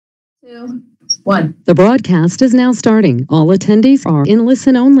2, 1. The broadcast is now starting. All attendees are in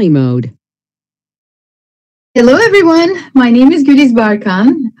listen-only mode. Hello, everyone. My name is Güliz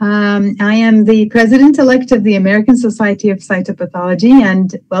Barkan. I am the President-elect of the American Society of Cytopathology,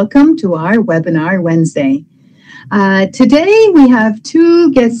 and welcome to our webinar Wednesday. Today, we have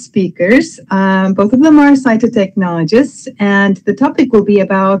two guest speakers. Both of them are cytotechnologists, and the topic will be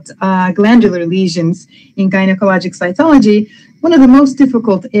about glandular lesions in gynecologic cytology, one of the most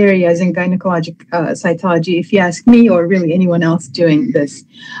difficult areas in gynecologic cytology, if you ask me, or really anyone else doing this.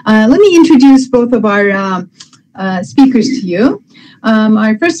 Let me introduce both of our speakers to you.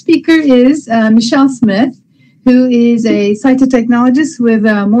 Our first speaker is Michele Smith, who is a cytotechnologist with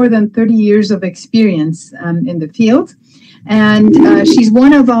more than 30 years of experience in the field. And she's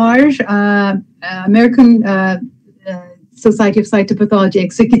one of our American Society of Cytopathology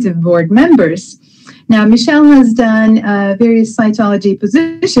Executive Board members. Now, Michele has done various cytology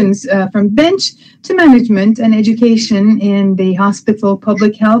positions from bench to management and education in the hospital,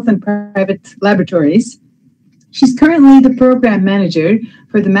 public health, and private laboratories. She's currently the program manager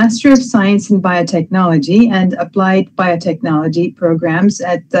for the Master of Science in Biotechnology and Applied Biotechnology programs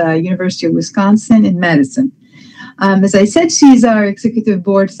at the University of Wisconsin-Madison. As I said, she's our Executive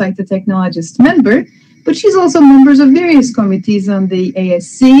Board Cytotechnologist member, but she's also members of various committees on the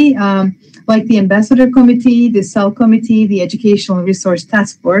ASC, like the Ambassador Committee, the Cell Committee, the Educational Resource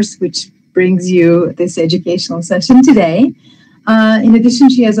Task Force, which brings you this educational session today. In addition,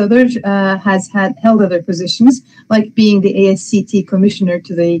 she has held other positions, like being the ASCT Commissioner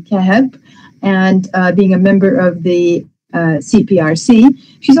to the CAHEP and being a member of the CPRC.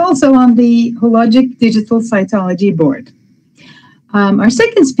 She's also on the Hologic Digital Cytology Board. Our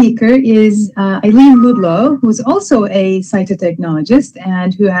second speaker is Eileen Ludlow, who is also a cytotechnologist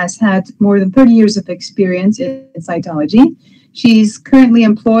and who has had more than 30 years of experience in cytology. She's currently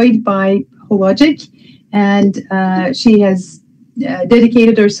employed by Hologic, and she has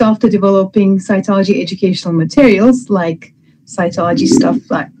dedicated herself to developing cytology educational materials like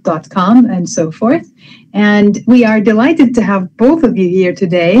cytologystuff.com and so forth. And we are delighted to have both of you here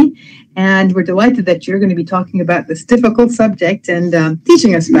today. And we're delighted that you're going to be talking about this difficult subject and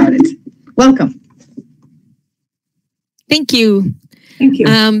teaching us about it. Welcome. Thank you. Thank you.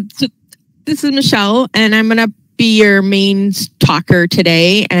 So this is Michele, and I'm going to be your main talker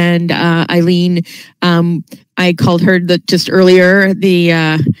today. And Eileen, I called her just earlier the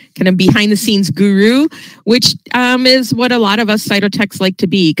kind of behind the scenes guru, which is what a lot of us cytotechs like to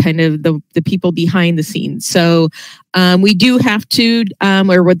be, kind of the people behind the scenes. So we do have to,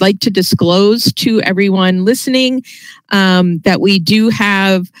 or would like to disclose to everyone listening that we do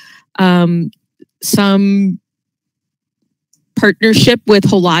have some partnership with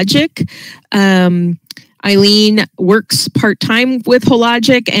Hologic. Eileen works part-time with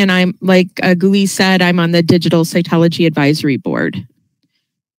Hologic, and I'm, like Güliz said, I'm on the Digital Cytology Advisory Board.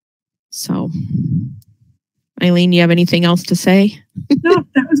 So, Eileen, you have anything else to say? No,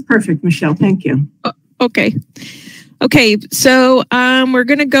 that was perfect, Michele. Thank you. Okay. Okay, so we're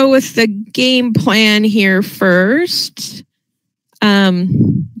going to go with the game plan here first.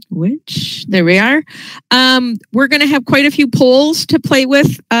 There we are. We're going to have quite a few polls to play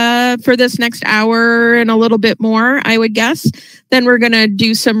with for this next hour and a little bit more, I would guess. Then we're going to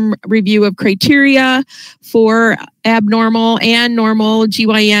do some review of criteria for abnormal and normal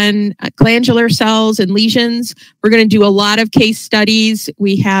GYN glandular cells and lesions. We're going to do a lot of case studies.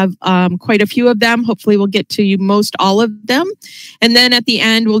 We have quite a few of them. Hopefully we'll get to most all of them. And then at the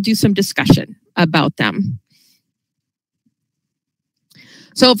end, we'll do some discussion about them.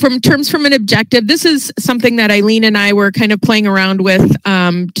 So from an objective, this is something that Eileen and I were kind of playing around with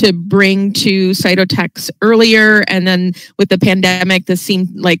to bring to cytotechs earlier. And then with the pandemic, this seemed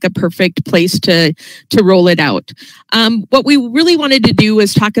like a perfect place to roll it out. What we really wanted to do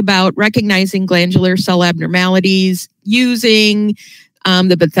was talk about recognizing glandular cell abnormalities using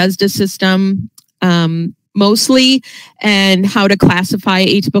the Bethesda system mostly, and how to classify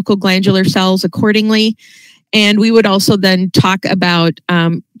atypical glandular cells accordingly. And we would also then talk about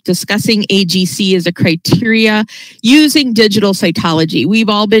discussing AGC as a criteria using digital cytology. We've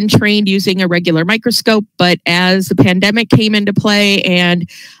all been trained using a regular microscope, but as the pandemic came into play and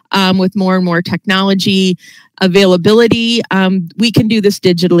with more and more technology availability, we can do this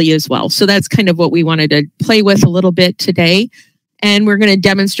digitally as well. So that's kind of what we wanted to play with a little bit today. And we're going to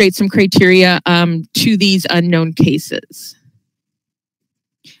demonstrate some criteria to these unknown cases.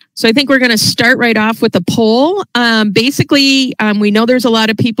 So I think we're going to start right off with a poll. Basically, we know there's a lot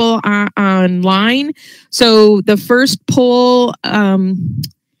of people online. So the first poll,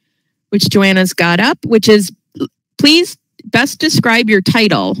 which Joanna's got up, which is please best describe your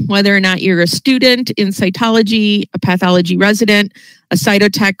title, whether or not you're a student in cytology, a pathology resident, a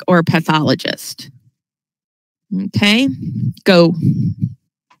cytotech, or a pathologist. Okay, go.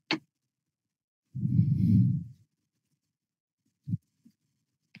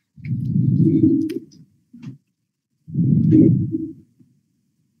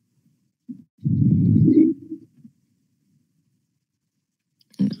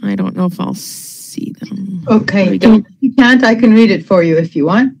 I don't know if I'll see them. Okay, if you can't, I can read it for you if you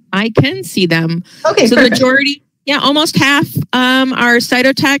want. I can see them. Okay, so perfect. The majority, yeah, almost half are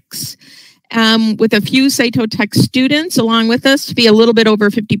cytotechs, with a few cytotech students along with us, to be a little bit over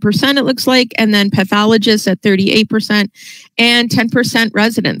 50%, it looks like, and then pathologists at 38% and 10%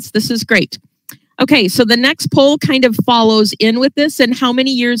 residents. This is great. Okay, so the next poll kind of follows in with this, and how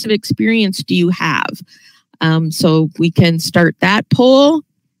many years of experience do you have? So we can start that poll.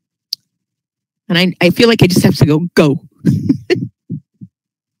 And I feel like I just have to go.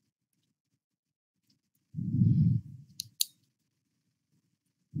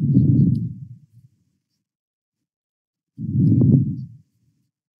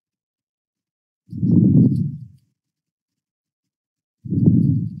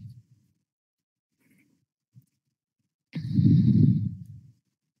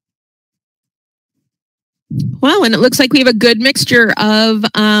 Well, and it looks like we have a good mixture of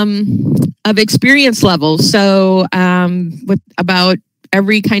experience levels. So with about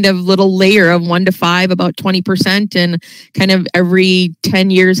every kind of little layer of 1 to 5, about 20%, and kind of every 10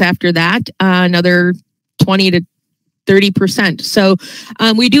 years after that, another 20 to 30%. So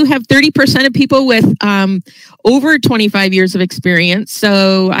we do have 30% of people with over 25 years of experience.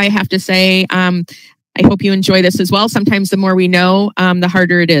 So I have to say, I hope you enjoy this as well. Sometimes the more we know, the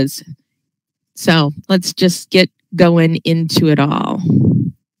harder it is. So let's just get going into it all.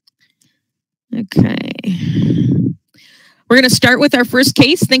 Okay. We're going to start with our first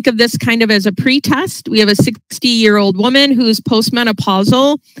case. Think of this kind of as a pre-test. We have a 60-year-old woman who's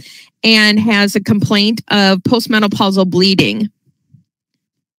postmenopausal and has a complaint of postmenopausal bleeding.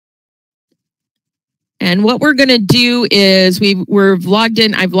 And what we're going to do is I've logged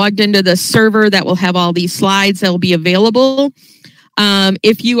into the server that will have all these slides that will be available.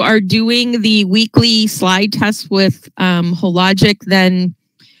 If you are doing the weekly slide test with Hologic, then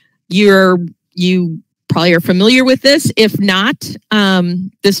you probably are familiar with this. If not,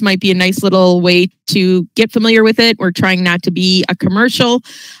 this might be a nice little way to get familiar with it. We're trying not to be a commercial,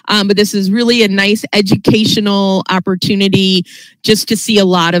 but this is really a nice educational opportunity just to see a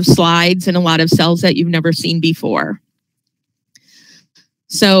lot of slides and a lot of cells that you've never seen before.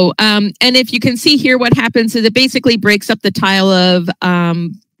 So, and if you can see here, what happens is it basically breaks up the tile of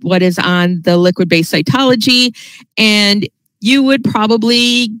what is on the liquid-based cytology, and you would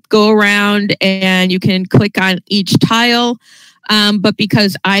probably go around and you can click on each tile, but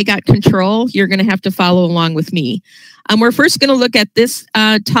because I got control, you're going to have to follow along with me. We're first going to look at this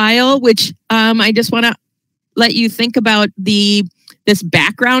tile, which I just want to let you think about this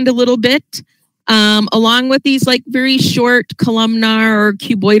background a little bit. Along with these like very short columnar or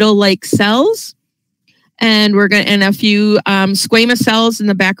cuboidal-like cells, and and a few squamous cells in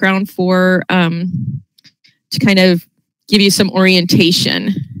the background for to kind of give you some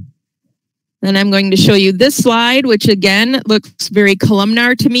orientation. Then I'm going to show you this slide, which again looks very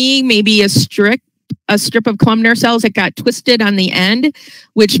columnar to me. Maybe a strip of columnar cells that got twisted on the end,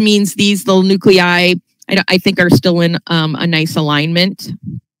 which means these little nuclei I think are still in a nice alignment.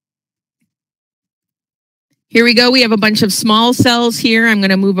 Here we go. We have a bunch of small cells here. I'm going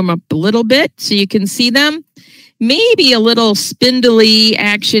to move them up a little bit so you can see them. Maybe a little spindly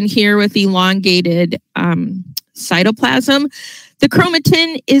action here with elongated cytoplasm. The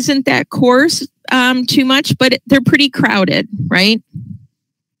chromatin isn't that coarse too much, but they're pretty crowded, right?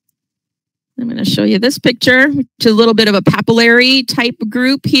 I'm going to show you this picture, which is a little bit of a papillary type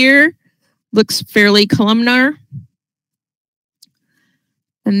group here. Looks fairly columnar.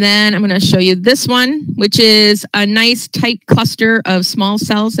 And then I'm going to show you this one, which is a nice tight cluster of small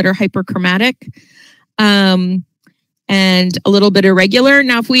cells that are hyperchromatic and a little bit irregular.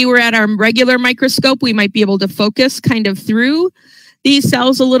 Now, if we were at our regular microscope, we might be able to focus kind of through these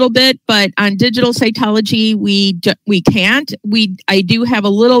cells a little bit, but on digital cytology, we can't. I do have a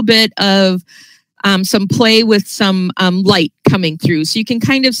little bit of some play with some light coming through. So you can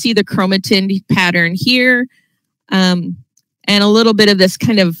kind of see the chromatin pattern here. And a little bit of this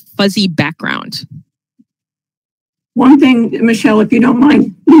kind of fuzzy background. One thing, Michelle, if you don't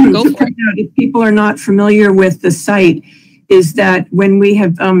mind, Go for it. if people are not familiar with the site, is that when we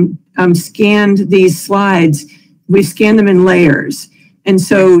have scanned these slides, we scan them in layers. And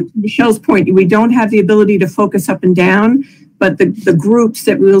so Michelle's point, we don't have the ability to focus up and down, but the groups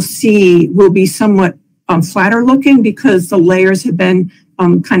that we'll see will be somewhat flatter looking because the layers have been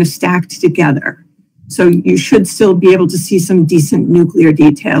kind of stacked together. So you should still be able to see some decent nuclear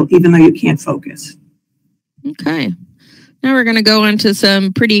detail, even though you can't focus. Okay. Now we're going to go into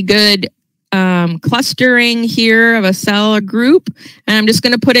some pretty good clustering here of a cell or group. And I'm just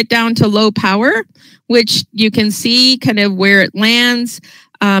going to put it down to low power, which you can see kind of where it lands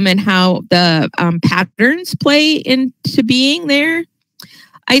and how the patterns play into being there.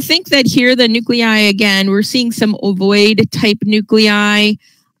 I think that here the nuclei, again, we're seeing some ovoid type nuclei.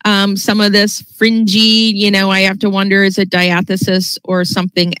 Some of this fringy, you know, I have to wonder, is it diathesis or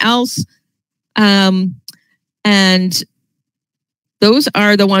something else? And those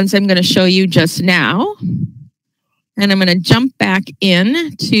are the ones I'm going to show you just now. And I'm going to jump back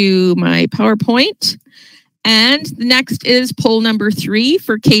in to my PowerPoint. And the next is poll number 3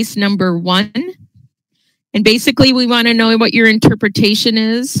 for case number 1. And basically, we want to know what your interpretation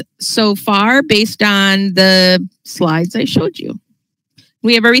is so far based on the slides I showed you.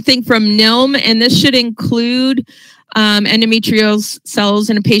 We have everything from NILM, and this should include endometrial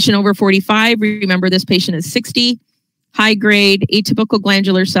cells in a patient over 45. Remember, this patient is 60. High grade atypical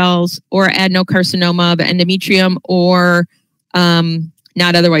glandular cells or adenocarcinoma of endometrium or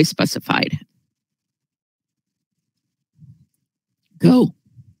not otherwise specified. Go.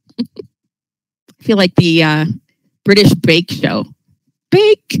 I feel like the British Bake Show.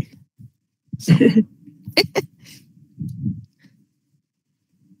 Bake. So.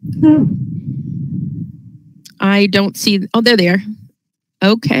 I don't see. Oh, there they are.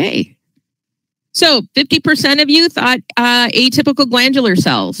 Okay. So 50% of you thought atypical glandular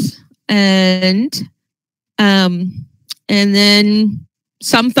cells, and then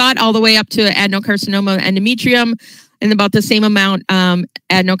some thought all the way up to adenocarcinoma endometrium, and about the same amount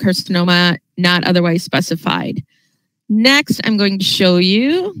adenocarcinoma not otherwise specified. Next, I'm going to show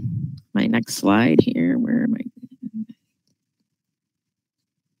you my next slide here. Where am I?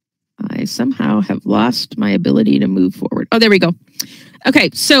 I somehow have lost my ability to move forward. Oh, there we go.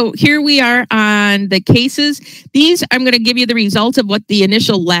 Okay, so here we are on the cases. These, I'm going to give you the results of what the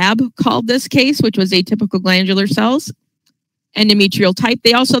initial lab called this case, which was atypical glandular cells, endometrial type.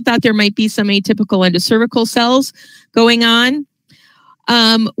 They also thought there might be some atypical endocervical cells going on.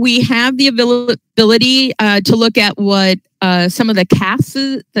 We have the ability to look at what some of the CAS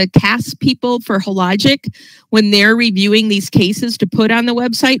people for Hologic, when they're reviewing these cases to put on the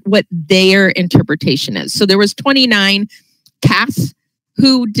website, what their interpretation is. So there was 29 CAS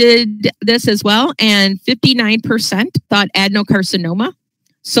who did this as well, and 59% thought adenocarcinoma.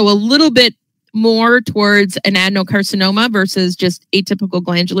 So a little bit more towards an adenocarcinoma versus just atypical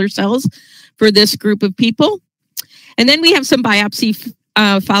glandular cells for this group of people. And then we have some biopsy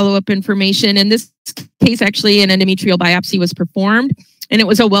follow-up information. In this case, actually, an endometrial biopsy was performed, and it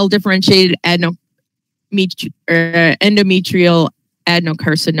was a well-differentiated endometrial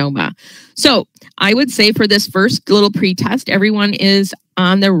adenocarcinoma. So I would say for this first little pre-test, everyone is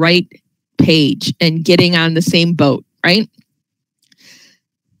on the right page and getting on the same boat, right?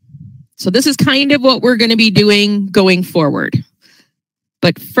 So this is kind of what we're going to be doing going forward.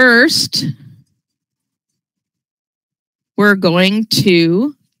 But first, we're going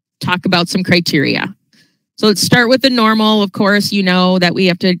to talk about some criteria. So let's start with the normal. Of course, you know that we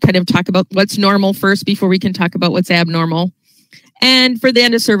have to kind of talk about what's normal first before we can talk about what's abnormal. And for the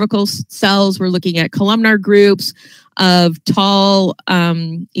endocervical cells, we're looking at columnar groups of tall,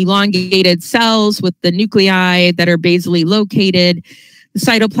 elongated cells with the nuclei that are basally located. The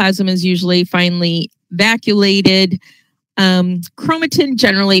cytoplasm is usually finely vacuolated. Chromatin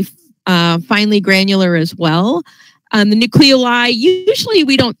generally finely granular as well. The nucleoli, usually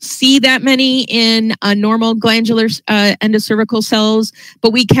we don't see that many in normal glandular endocervical cells,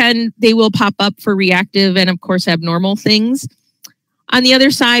 but they will pop up for reactive and of course abnormal things. On the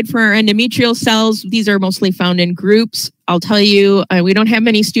other side, for our endometrial cells, these are mostly found in groups. I'll tell you, we don't have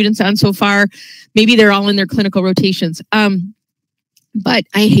many students on so far. Maybe they're all in their clinical rotations. But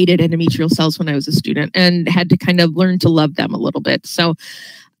I hated endometrial cells when I was a student and had to kind of learn to love them a little bit. So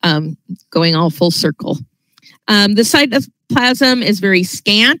going all full circle. The cytoplasm is very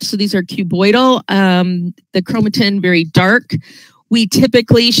scant. So these are cuboidal. The chromatin very dark. We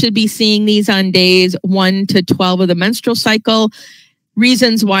typically should be seeing these on days 1 to 12 of the menstrual cycle.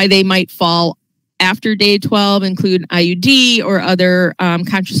 Reasons why they might fall after day 12 include IUD or other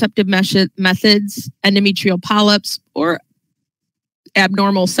contraceptive methods, endometrial polyps, or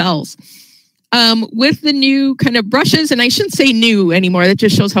abnormal cells. With the new kind of brushes, and I shouldn't say new anymore, that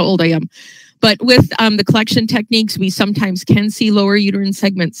just shows how old I am. But with the collection techniques, we sometimes can see lower uterine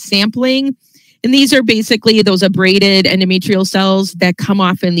segment sampling. And these are basically those abraded endometrial cells that come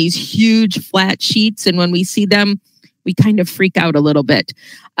off in these huge flat sheets. And when we see them, we kind of freak out a little bit.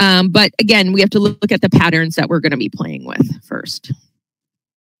 But again, we have to look at the patterns that we're going to be playing with first.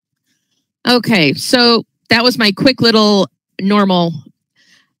 Okay, so that was my quick little normal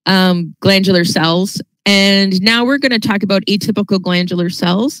glandular cells. And now we're going to talk about atypical glandular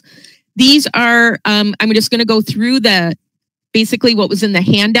cells. These are, I'm just going to go through basically what was in the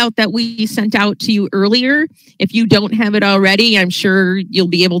handout that we sent out to you earlier. If you don't have it already, I'm sure you'll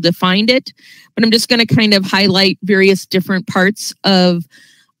be able to find it. But I'm just going to kind of highlight various different parts of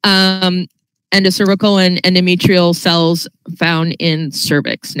endocervical and endometrial cells found in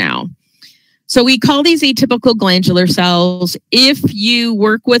cervix now. So we call these atypical glandular cells. If you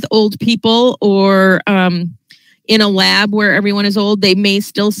work with old people or in a lab where everyone is old, they may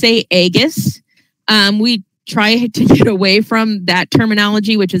still say AGUS. We try to get away from that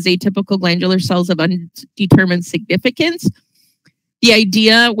terminology, which is atypical glandular cells of undetermined significance. The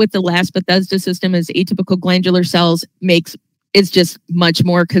idea with the last Bethesda system is atypical glandular cells is just much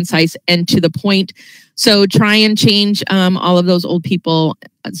more concise and to the point. So try and change all of those old people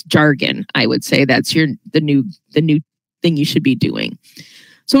jargon. I would say that's the new thing you should be doing.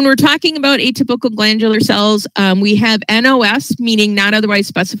 So when we're talking about atypical glandular cells, we have NOS, meaning not otherwise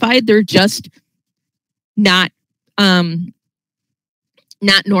specified. They're just not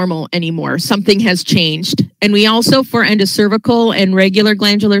normal anymore. Something has changed. And we also, for endocervical and regular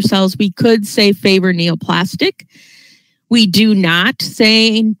glandular cells, we could say favor neoplastic. We do not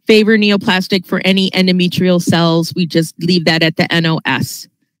say favor neoplastic for any endometrial cells. We just leave that at the NOS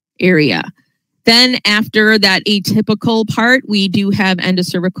area. Then after that atypical part, we do have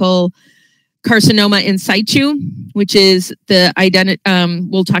endocervical carcinoma in situ, which is the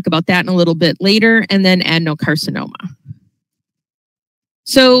we'll talk about that in a little bit later, and then adenocarcinoma.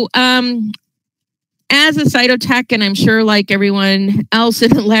 So as a cytotech, and I'm sure like everyone else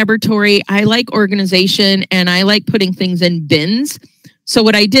in the laboratory, I like organization and I like putting things in bins. So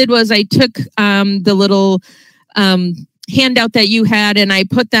what I did was I took the little handout that you had and I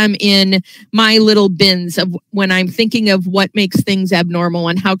put them in my little bins of when I'm thinking of what makes things abnormal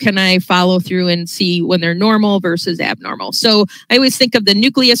and how can I follow through and see when they're normal versus abnormal. So I always think of the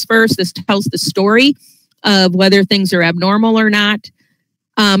nucleus first. This tells the story of whether things are abnormal or not.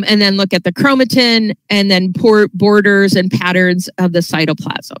 And then look at the chromatin and then borders and patterns of the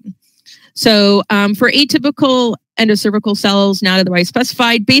cytoplasm. So for atypical endocervical cells, not otherwise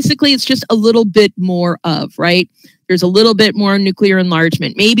specified, basically it's just a little bit more of, right? There's a little bit more nuclear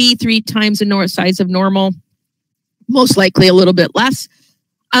enlargement, maybe 3 times the size of normal, most likely a little bit less.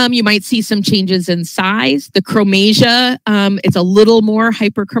 You might see some changes in size. The chromasia, it's a little more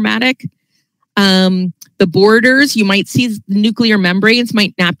hyperchromatic. The borders, you might see the nuclear membranes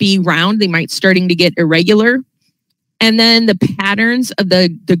might not be round. They might starting to get irregular. And then the patterns of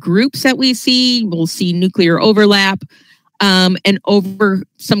the groups that we see, we'll see nuclear overlap and over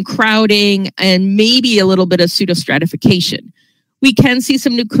some crowding and maybe a little bit of pseudostratification. We can see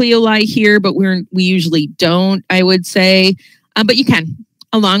some nucleoli here, but we usually don't, I would say. But you can,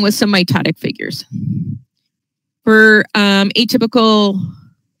 along with some mitotic figures. For atypical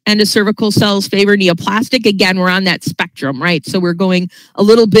endocervical cells favor neoplastic. Again, we're on that spectrum, right? So we're going a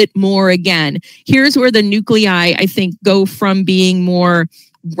little bit more again. Here's where the nuclei, I think, go from being more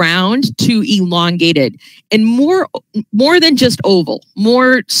round to elongated and more than just oval,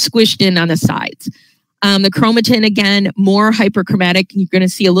 more squished in on the sides. The chromatin, again, more hyperchromatic. You're going to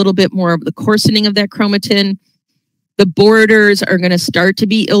see a little bit more of the coarsening of that chromatin. The borders are going to start to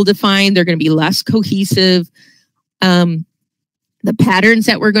be ill-defined. They're going to be less cohesive. The patterns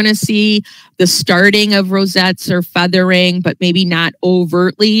that we're going to see, the starting of rosettes or feathering, but maybe not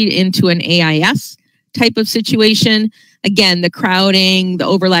overtly into an AIS type of situation. Again, the crowding, the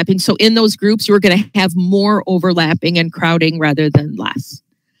overlapping. So in those groups, you're going to have more overlapping and crowding rather than less.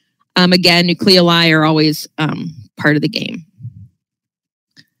 Again, nucleoli are always part of the game.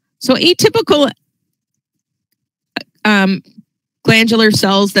 So atypical glandular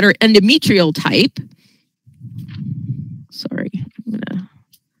cells that are endometrial type. Sorry.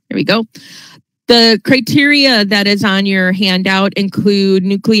 There we go. The criteria that is on your handout include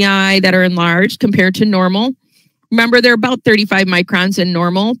nuclei that are enlarged compared to normal. Remember, they're about 35 microns in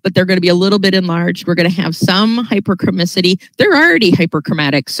normal, but they're going to be a little bit enlarged. We're going to have some hyperchromicity. They're already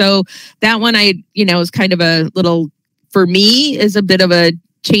hyperchromatic. So that one is kind of a little, for me, is a bit of a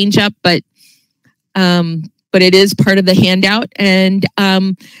change up, but but it is part of the handout. And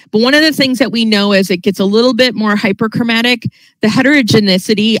but one of the things that we know as it gets a little bit more hyperchromatic, the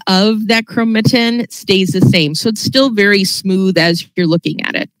heterogeneity of that chromatin stays the same. So it's still very smooth as you're looking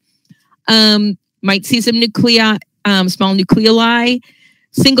at it. Might see some nuclei, small nucleoli,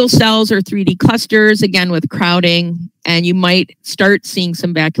 single cells or 3D clusters, again with crowding, and you might start seeing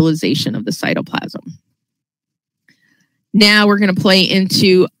some vacuolization of the cytoplasm. Now we're going to play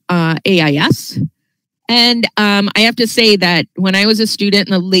into AIS. And I have to say that when I was a student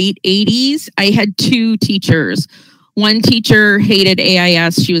in the late 80s, I had two teachers. One teacher hated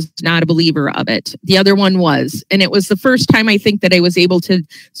AIS. She was not a believer of it. The other one was. And it was the first time I think that I was able to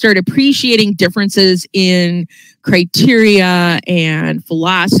start appreciating differences in criteria and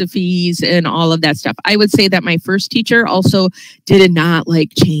philosophies and all of that stuff. I would say that my first teacher also did not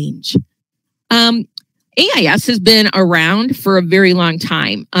like change. AIS has been around for a very long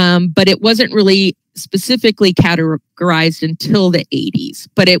time, but it wasn't really specifically categorized until the 80s,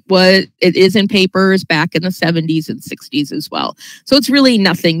 but it is in papers back in the 70s and 60s as well. So it's really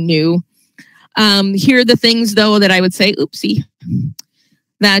nothing new. Here are the things though that I would say, oopsie,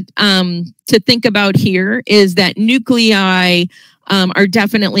 that to think about here is that nuclei are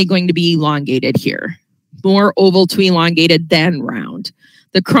definitely going to be elongated here, more oval to elongated than round.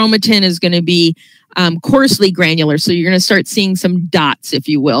 The chromatin is going to be coarsely granular. So you're going to start seeing some dots, if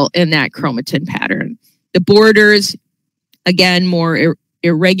you will, in that chromatin pattern. The borders, again, more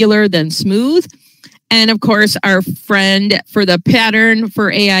irregular than smooth. And of course, our friend for the pattern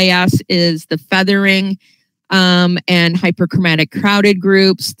for AIS is the feathering and hyperchromatic crowded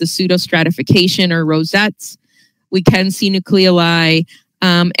groups, the pseudostratification or rosettes. We can see nucleoli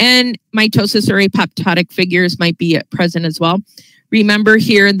and mitosis or apoptotic figures might be present as well. Remember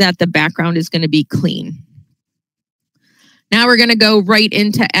here that the background is going to be clean. Now we're going to go right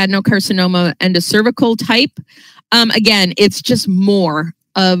into adenocarcinoma endocervical type. Again, it's just more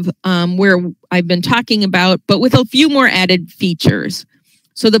of where I've been talking about, but with a few more added features.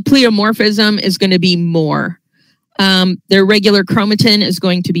 So the pleomorphism is going to be more. Their regular chromatin is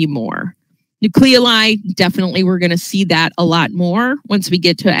going to be more. Nucleoli, definitely we're going to see that a lot more once we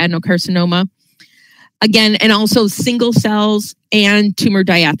get to adenocarcinoma. Again, and also single cells and tumor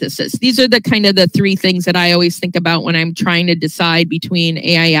diathesis. These are the kind of the three things that I always think about when I'm trying to decide between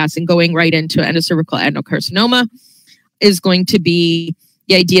AIS and going right into endocervical adenocarcinoma is going to be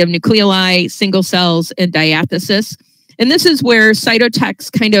the idea of nucleoli, single cells, and diathesis. And this is where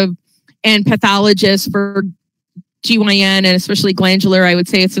cytotechs kind of, and pathologists for GYN and especially glandular, I would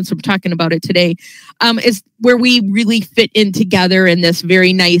say, since we're talking about it today, is where we really fit in together in this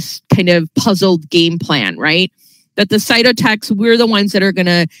very nice kind of puzzled game plan, right? That the cytotechs, we're the ones that are going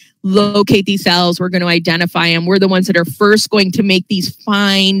to locate these cells. We're going to identify them. We're the ones that are first going to make these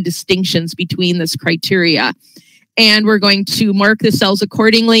fine distinctions between this criteria. And we're going to mark the cells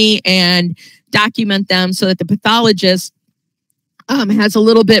accordingly and document them so that the pathologist has a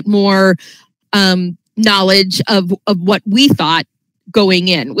little bit more knowledge of what we thought going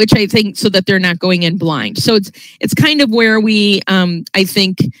in, which I think so that they're not going in blind. So it's kind of where we, I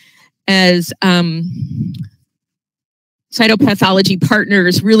think, as cytopathology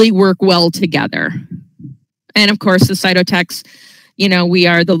partners really work well together. And of course, the cytotechs, you know, we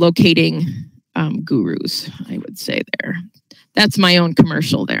are the locating gurus, I would say there. That's my own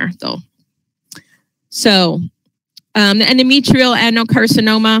commercial there, though. So the endometrial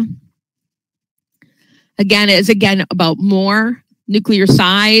adenocarcinoma, again, is about more. Nuclear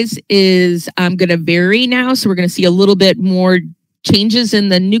size is going to vary now. So we're going to see a little bit more changes in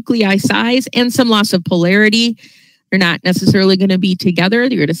the nuclei size and some loss of polarity. They're not necessarily going to be together.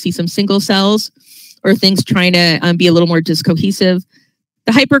 You're going to see some single cells or things trying to be a little more discohesive.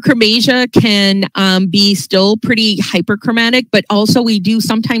 The hyperchromasia can be still pretty hyperchromatic, but also we do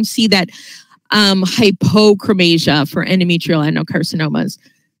sometimes see that hypochromasia for endometrial adenocarcinomas.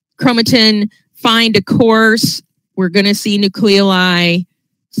 Chromatin fine to coarse. We're going to see nucleoli,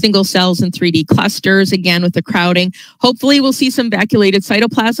 single cells, and 3D clusters, again with the crowding. Hopefully we'll see some vacuolated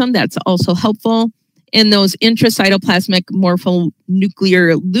cytoplasm. That's also helpful. In those intracytoplasmic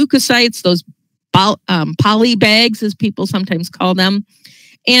morphonuclear leukocytes, those poly bags, as people sometimes call them,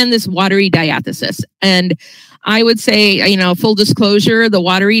 and this watery diathesis. And I would say, you know, full disclosure, the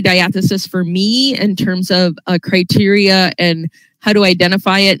watery diathesis for me in terms of criteria and how to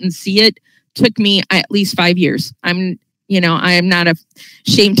identify it and see it took me at least 5 years. I'm not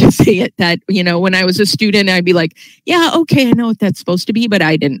ashamed to say it that, you know, when I was a student, I'd be like, yeah, okay, I know what that's supposed to be, but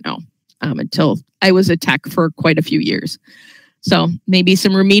I didn't know until I was a tech for quite a few years. So maybe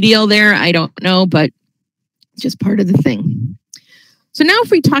some remedial there, I don't know, but just part of the thing. So now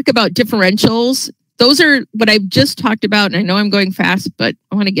if we talk about differentials, those are what I've just talked about. And I know I'm going fast, but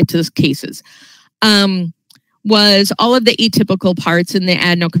I want to get to the cases. Was all of the atypical parts in the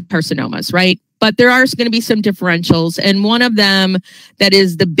adenocarcinomas, right? But there are going to be some differentials. And one of them that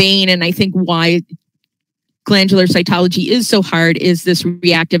is the bane, and I think why glandular cytology is so hard, is this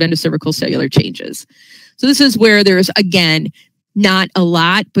reactive endocervical cellular changes. So this is where there's, again, not a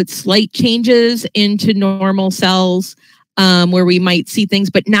lot, but slight changes into normal cells where we might see things,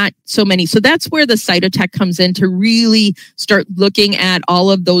 but not so many. So that's where the cytotech comes in to really start looking at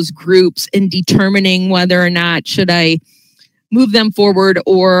all of those groups and determining whether or not should I move them forward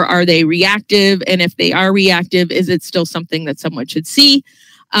or are they reactive? And if they are reactive, is it still something that someone should see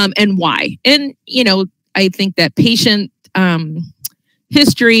and why? And, you know, I think that patient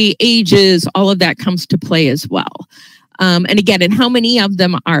history, ages, all of that comes to play as well. And again, and how many of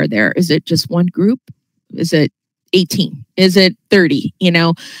them are there? Is it just one group? Is it 18? Is it 30? You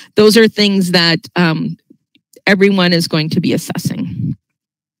know, those are things that everyone is going to be assessing.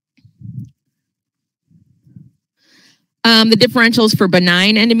 The differentials for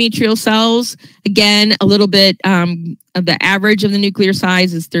benign endometrial cells, again, a little bit of the average of the nuclear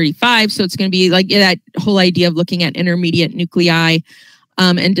size is 35. So it's going to be like that whole idea of looking at intermediate nuclei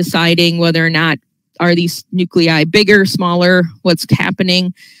and deciding whether or not are these nuclei bigger, smaller, what's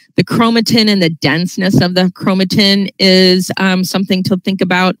happening. The chromatin and the denseness of the chromatin is something to think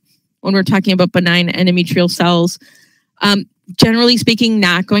about when we're talking about benign endometrial cells. Generally speaking,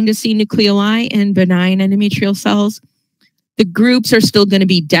 not going to see nucleoli in benign endometrial cells. The groups are still going to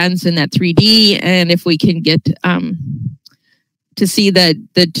be dense in that 3D, and if we can get to see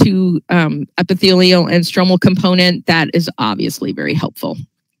the two epithelial and stromal component, that is obviously very helpful.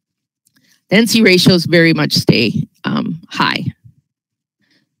 The NC ratios very much stay high.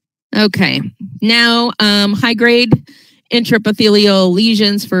 Okay, now high-grade intraepithelial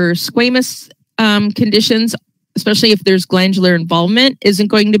lesions for squamous conditions, especially if there's glandular involvement, isn't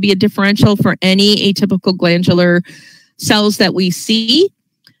going to be a differential for any atypical glandular cells that we see.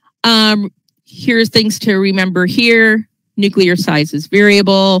 Here's things to remember here. Nuclear size is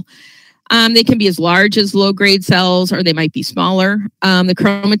variable. They can be as large as low-grade cells, or they might be smaller. The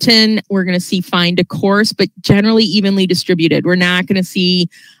chromatin, we're going to see fine to coarse, but generally evenly distributed. We're not going to see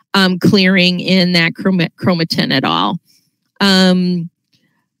clearing in that chromatin at all.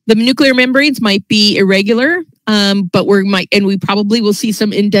 The nuclear membranes might be irregular, but we probably will see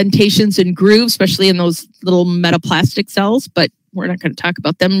some indentations and grooves, especially in those little metaplastic cells, but we're not going to talk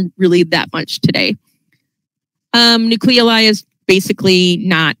about them really that much today. Nucleoli is basically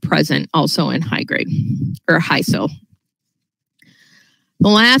not present also in high grade or high cell. The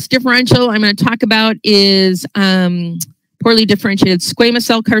last differential I'm going to talk about is poorly differentiated squamous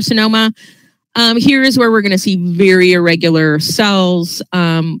cell carcinoma. Here is where we're going to see very irregular cells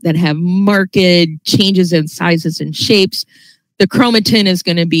that have marked changes in sizes and shapes. The chromatin is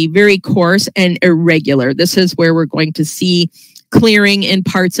going to be very coarse and irregular. This is where we're going to see clearing in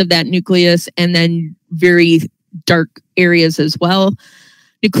parts of that nucleus and then very dark areas as well.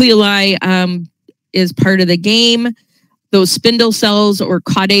 Nucleoli is part of the game. Those spindle cells or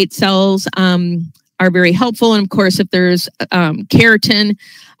caudate cells are very helpful. And of course, if there's keratin,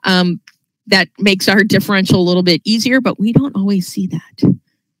 that makes our differential a little bit easier, but we don't always see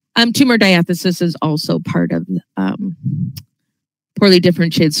that. Tumor diathesis is also part of poorly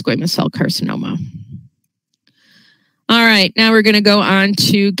differentiated squamous cell carcinoma. All right, now we're going to go on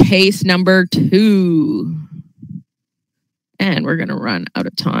to case number 2. And we're going to run out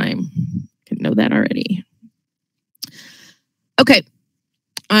of time. You know that already. Okay,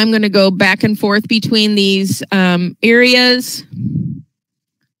 I'm going to go back and forth between these areas.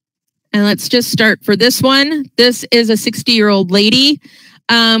 And let's just start for this one. This is a 60-year-old lady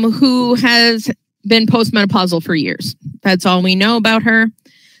who has been postmenopausal for years. That's all we know about her.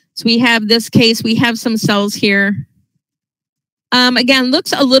 So we have this case. We have some cells here. Again,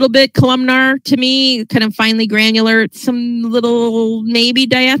 looks a little bit columnar to me, kind of finely granular. Some little maybe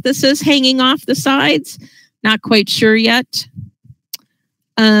diathesis hanging off the sides. Not quite sure yet.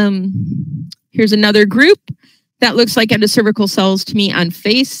 Here's another group. That looks like endocervical cells to me on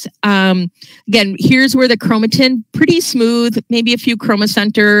face. Again, here's where the chromatin, pretty smooth, maybe a few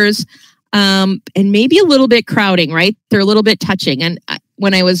chromocenters, and maybe a little bit crowding, right? They're a little bit touching. And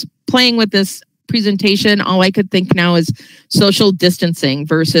when I was playing with this presentation, all I could think now is social distancing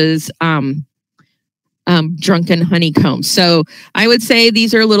versus drunken honeycomb. So I would say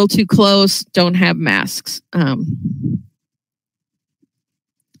these are a little too close, don't have masks.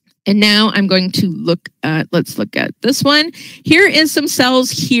 And now I'm going to look at, let's look at this one. Here is some cells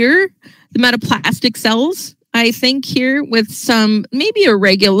here, the metaplastic cells. I think, here with some maybe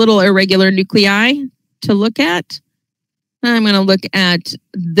little irregular nuclei to look at. I'm going to look at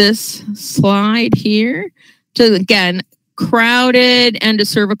this slide here. So again, crowded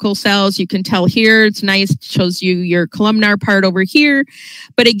endocervical cells. You can tell here, it's nice, it shows you your columnar part over here.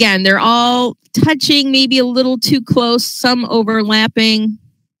 But again, they're all touching, maybe a little too close, some overlapping.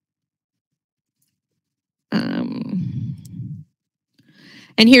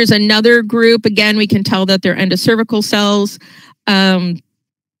 And here's another group. Again, we can tell that they're endocervical cells. The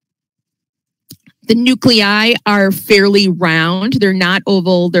nuclei are fairly round. They're not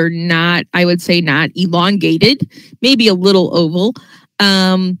oval. They're not, I would say, not elongated, maybe a little oval.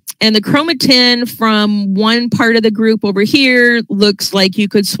 And the chromatin from one part of the group over here looks like you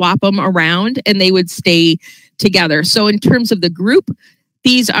could swap them around and they would stay together. So in terms of the group,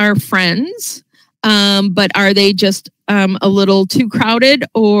 these are friends, but are they just a little too crowded,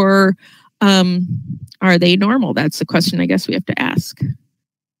 or are they normal? That's the question I guess we have to ask.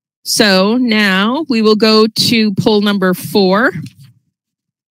 So now we will go to poll number 4.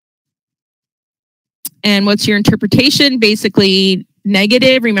 And what's your interpretation? Basically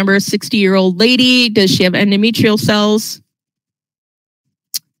negative. Remember, a 60-year-old lady, does she have endometrial cells?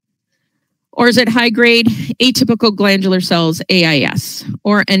 Or is it high-grade atypical glandular cells, AIS,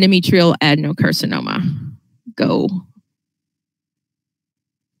 or endometrial adenocarcinoma? Go.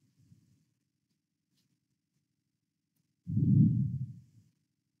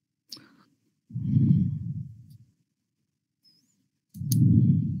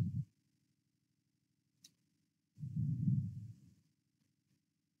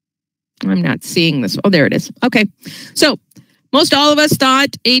 I'm not seeing this. Oh, there it is. Okay. So most all of us thought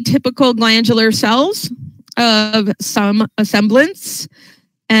atypical glandular cells of some semblance,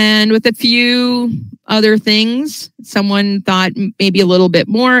 and with a few other things, someone thought maybe a little bit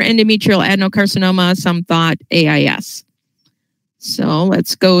more endometrial adenocarcinoma, some thought AIS. So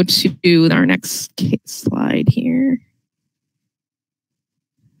let's go to our next slide here.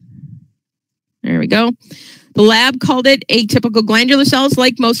 There we go. The lab called it atypical glandular cells,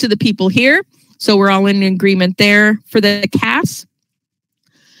 like most of the people here. So we're all in agreement there. For the CAS,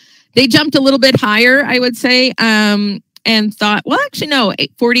 they jumped a little bit higher, I would say, and thought, well, actually, no,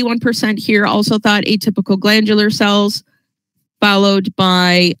 41% here also thought atypical glandular cells, followed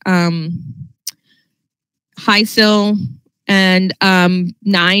by HISIL, and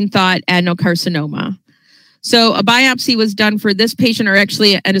 9 thought adenocarcinoma. So a biopsy was done for this patient, or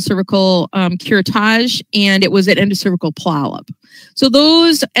actually an endocervical curettage, and it was an endocervical polyp. So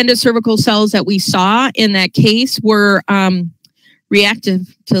those endocervical cells that we saw in that case were reactive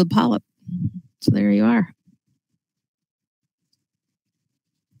to the polyp. So there you are.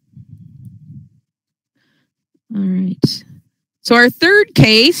 All right. So our third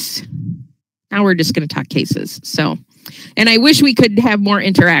case, now we're just going to talk cases. So, and I wish we could have more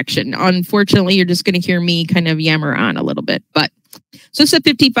interaction. Unfortunately, you're just going to hear me kind of yammer on a little bit. But so it's a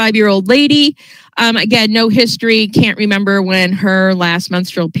 55-year-old lady. Again, no history. Can't remember when her last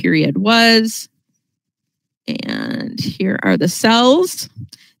menstrual period was. And here are the cells.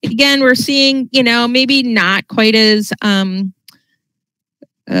 Again, we're seeing, you know, maybe not quite as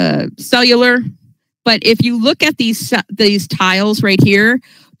cellular. But if you look at these tiles right here,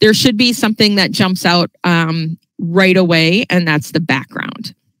 there should be something that jumps out right away, and that's the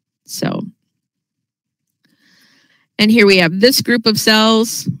background. So, and here we have this group of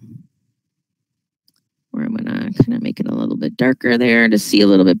cells, where I'm gonna kind of make it a little bit darker there to see a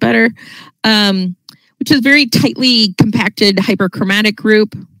little bit better, which is very tightly compacted hyperchromatic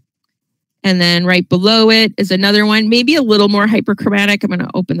group. And then right below it is another one, maybe a little more hyperchromatic. I'm going to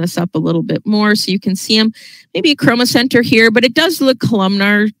open this up a little bit more so you can see them. Maybe a chromocenter here, but it does look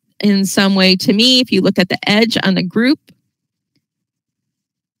columnar in some way to me. If you look at the edge on the group,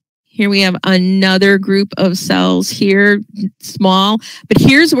 here we have another group of cells here, small, but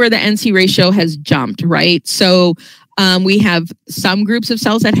here's where the NC ratio has jumped, right? So we have some groups of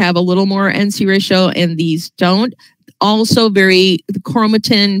cells that have a little more NC ratio and these don't. Also the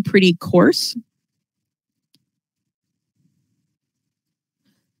chromatin pretty coarse.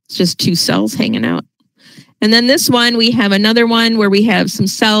 It's just 2 cells hanging out. And then this one, we have another one where we have some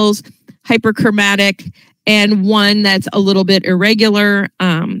cells, hyperchromatic, and one that's a little bit irregular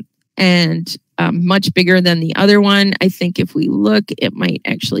and much bigger than the other one. I think if we look, it might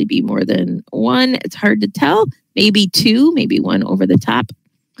actually be more than 1. It's hard to tell. Maybe 2, maybe 1 over the top.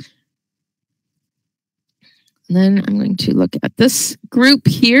 And then I'm going to look at this group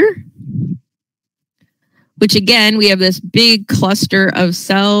here, which again, we have this big cluster of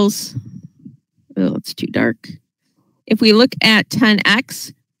cells. Oh, it's too dark. If we look at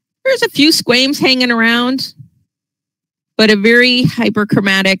 10X, there's a few squames hanging around, but a very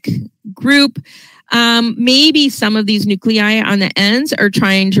hyperchromatic group. Maybe some of these nuclei on the ends are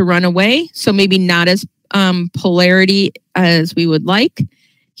trying to run away, so maybe not as polarity as we would like.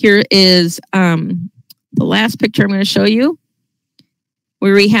 Here is the last picture I'm going to show you,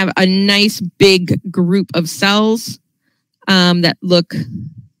 where we have a nice big group of cells that look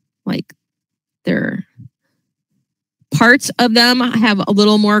like they're parts of them have a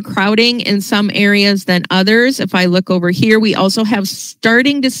little more crowding in some areas than others. If I look over here, we also have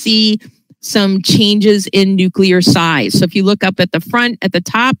starting to see some changes in nuclear size. So if you look up at the front, at the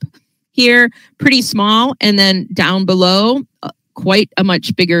top here, pretty small, and then down below, quite a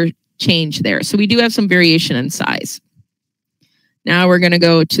much bigger change there. So we do have some variation in size. Now we're going to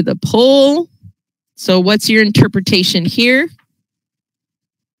go to the poll. So what's your interpretation here?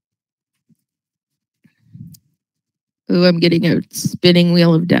 Oh, I'm getting a spinning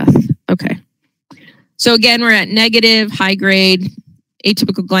wheel of death. Okay. So again, we're at negative, high grade,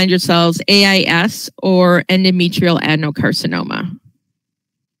 atypical glandular cells, AIS, or endometrial adenocarcinoma.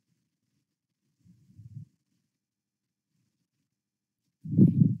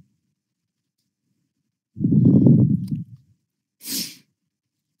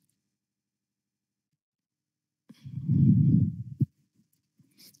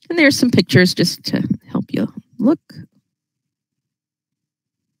 And there's some pictures just to help you look.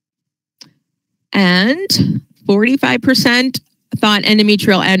 And 45% thought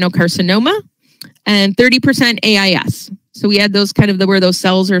endometrial adenocarcinoma and 30% AIS. So we had those kind of where those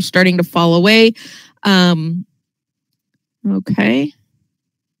cells are starting to fall away. Okay.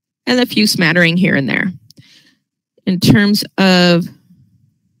 And a few smattering here and there. In terms of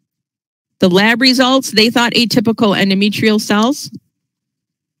the lab results, they thought atypical endometrial cells.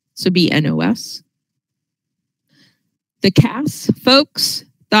 So BNOS. The CAS folks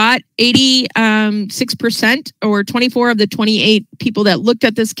thought 86% or 24 of the 28 people that looked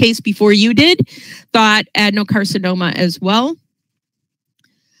at this case before you did thought adenocarcinoma as well.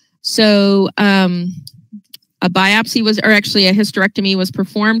 So a biopsy was, or actually a hysterectomy was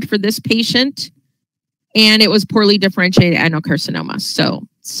performed for this patient, and it was poorly differentiated adenocarcinoma. So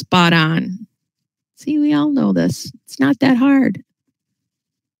spot on. See, we all know this. It's not that hard.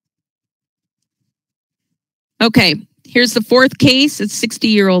 Okay. Here's the fourth case. It's a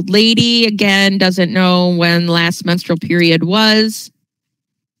 60-year-old lady. Again, doesn't know when last menstrual period was.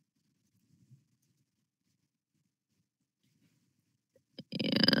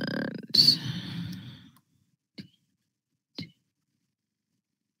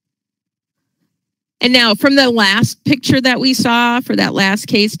 And now from the last picture that we saw for that last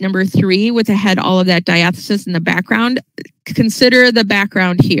case, number 3, with it had all of that diathesis in the background, consider the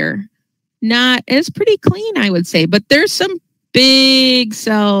background here. It's pretty clean, I would say, but there's some big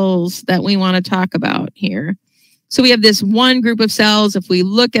cells that we want to talk about here. So we have this one group of cells. If we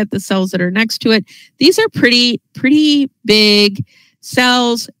look at the cells that are next to it, these are pretty big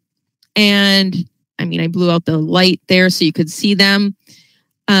cells. And I mean, I blew out the light there so you could see them.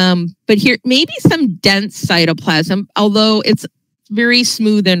 But here, maybe some dense cytoplasm, although it's very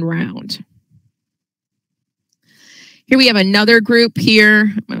smooth and round. Here we have another group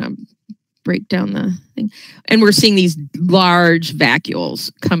here. I'm going to break down the thing. And we're seeing these large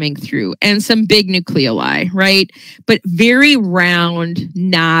vacuoles coming through and some big nucleoli, right? But very round,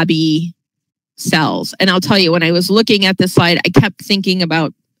 knobby cells. And I'll tell you, when I was looking at this slide, I kept thinking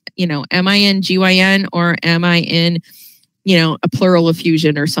about, am I in GYN or am I in, a pleural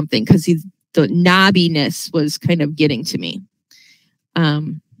effusion or something? Because the knobbiness was kind of getting to me.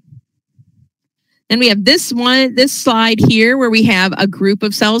 And we have this slide here where we have a group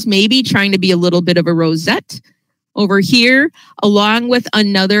of cells maybe trying to be a little bit of a rosette over here, along with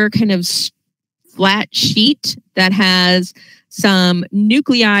another kind of flat sheet that has some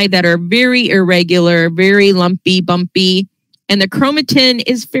nuclei that are very irregular, very lumpy, bumpy. And the chromatin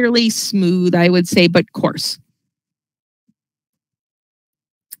is fairly smooth, I would say, but coarse.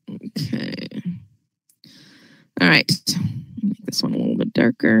 Okay. All right. Make this one a little bit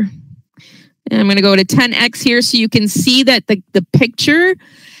darker. And I'm going to go to 10x here so you can see that the picture,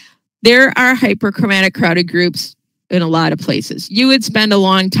 there are hyperchromatic crowded groups in a lot of places. You would spend a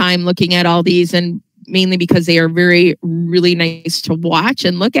long time looking at all these, and mainly because they are really nice to watch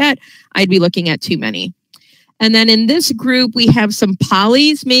and look at, I'd be looking at too many. And then in this group, we have some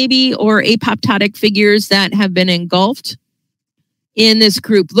polys maybe, or apoptotic figures that have been engulfed in this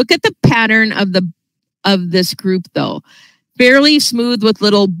group. Look at the pattern of this group though. Fairly smooth with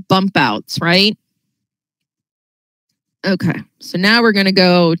little bump outs, right? Okay, so now we're going to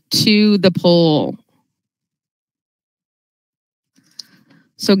go to the poll.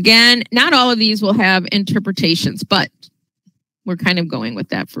 So again, not all of these will have interpretations, but we're kind of going with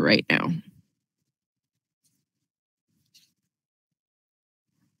that for right now.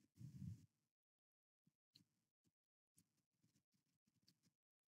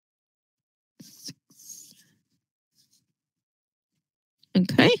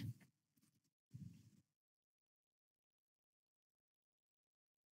 Okay.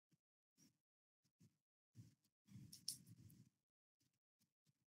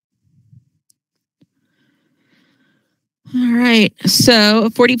 All right. So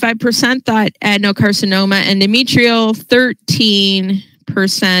 45% thought adenocarcinoma, endometrial, 13%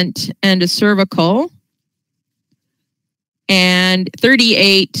 endocervical, and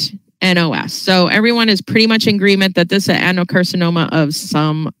 38 NOS. So everyone is pretty much in agreement that this is an adenocarcinoma of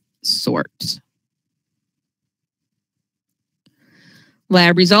some sort.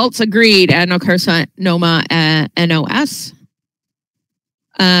 Lab results agreed, adenocarcinoma NOS.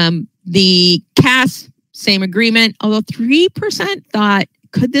 The CAS, same agreement, although 3% thought,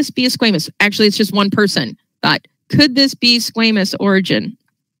 could this be a squamous? Actually, it's just one person thought, could this be squamous origin?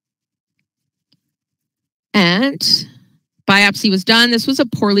 And biopsy was done. This was a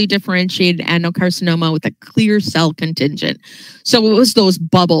poorly differentiated adenocarcinoma with a clear cell contingent. So it was those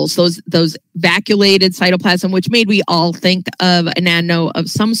bubbles, those vacuolated cytoplasm, which made we all think of an adeno of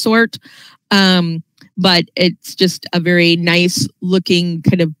some sort. But it's just a very nice looking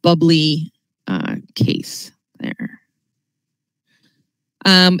kind of bubbly case there.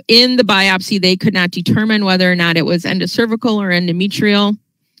 In the biopsy, they could not determine whether or not it was endocervical or endometrial.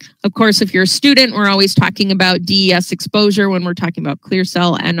 Of course, if you're a student, we're always talking about DES exposure when we're talking about clear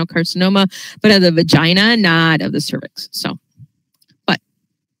cell adenocarcinoma, but of the vagina, not of the cervix. So, but,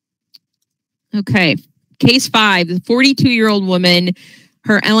 okay. Case 5, the 42-year-old woman,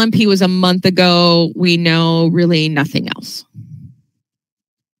 her LMP was a month ago. We know really nothing else.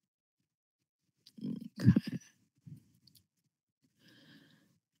 Okay.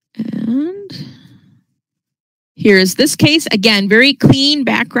 And here's this case. Again, very clean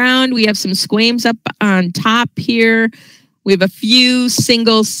background. We have some squames up on top here. We have a few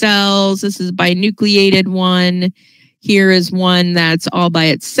single cells. This is a binucleated one. Here is one that's all by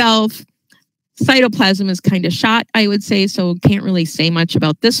itself. Cytoplasm is kind of shot, I would say, so can't really say much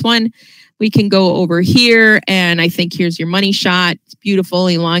about this one. We can go over here, and I think here's your money shot. It's beautiful,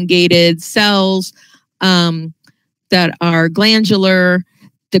 elongated cells that are glandular.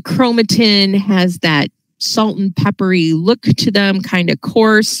 The chromatin has that salt and peppery look to them, kind of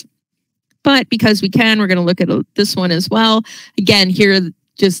coarse. But because we can, we're going to look at this one as well. Again, here are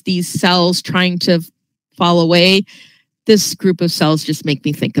just these cells trying to fall away. This group of cells just make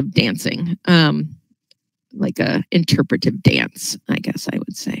me think of dancing, like a interpretive dance, I guess I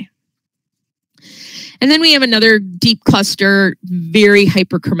would say. And then we have another deep cluster, very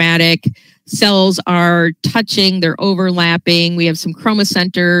hyperchromatic. Cells are touching, they're overlapping. We have some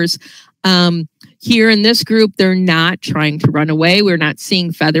chromocenters. Here in this group, they're not trying to run away. We're not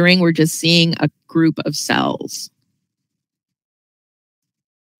seeing feathering. We're just seeing a group of cells.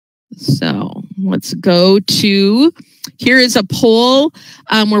 So let's go to, here is a poll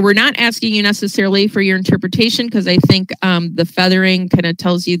where we're not asking you necessarily for your interpretation because I think the feathering kind of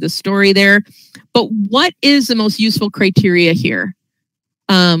tells you the story there. But what is the most useful criteria here?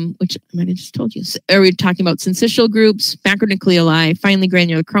 Which I might have just told you. Are we talking about syncytial groups, macronucleoli, finely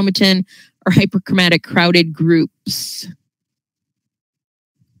granular chromatin, or hyperchromatic crowded groups?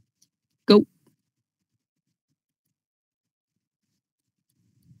 Go.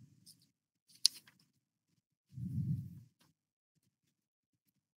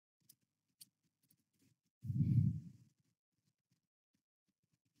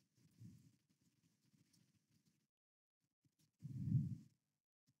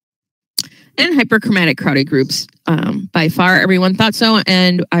 And hyperchromatic crowded groups, by far, everyone thought so,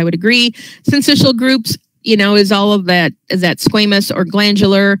 and I would agree. Syncytial groups, you know, is all of that, is that squamous or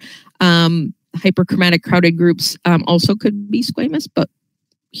glandular. Hyperchromatic crowded groups also could be squamous, but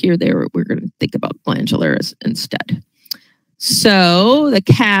here we're going to think about glandular instead. So the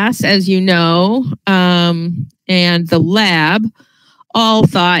CAS, as you know, and the lab all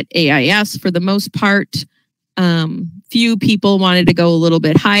thought AIS for the most part. Few people wanted to go a little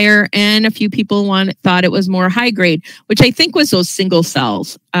bit higher, and a few people thought it was more high grade, which I think was those single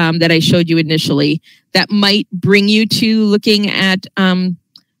cells that I showed you initially that might bring you to looking at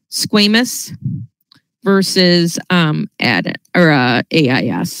squamous versus AIS.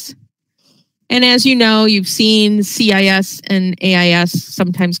 And as you know, you've seen CIS and AIS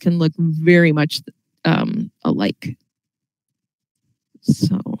sometimes can look very much alike.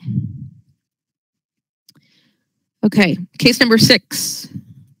 So. Okay, case number 6.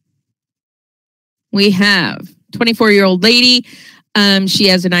 We have 24-year-old lady. She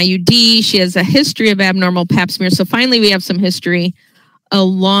has an IUD. She has a history of abnormal pap smear. So finally, we have some history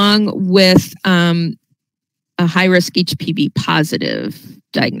along with a high-risk HPV positive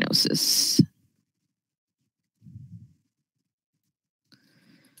diagnosis.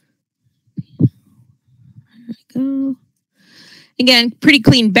 Go. Again, pretty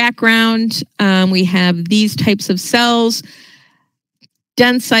clean background. We have these types of cells,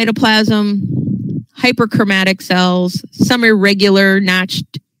 dense cytoplasm, hyperchromatic cells, some irregular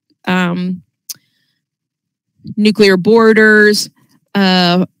notched nuclear borders.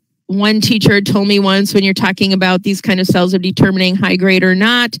 One teacher told me once, when you're talking about these kind of cells of determining high grade or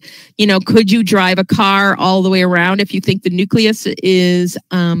not, you know, could you drive a car all the way around if you think the nucleus is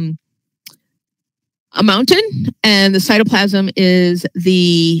a mountain and the cytoplasm is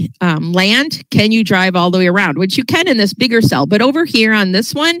the land? Can you drive all the way around? Which you can in this bigger cell. But over here on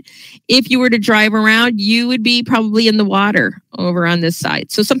this one, if you were to drive around, you would be probably in the water over on this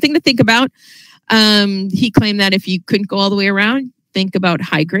side. So something to think about. He claimed that if you couldn't go all the way around, think about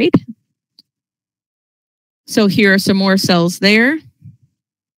high grade. So here are some more cells there.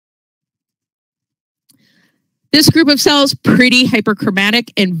 This group of cells, pretty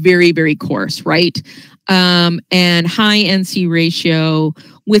hyperchromatic and very, very coarse, right? And high NC ratio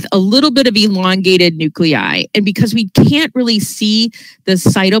with a little bit of elongated nuclei. And because we can't really see the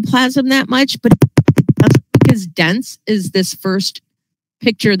cytoplasm that much, but as dense as this first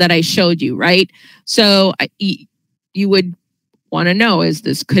picture that I showed you, right? So you would want to know,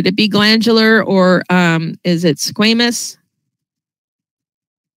 could it be glandular or is it squamous?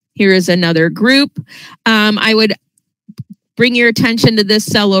 Here is another group. I would bring your attention to this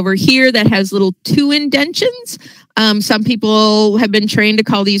cell over here that has little 2 indentions. Some people have been trained to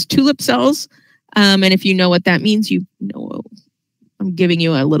call these tulip cells. And if you know what that means, you know, I'm giving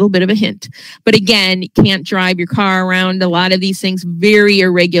you a little bit of a hint. But again, you can't drive your car around a lot of these things, very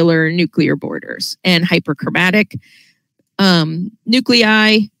irregular nuclear borders and hyperchromatic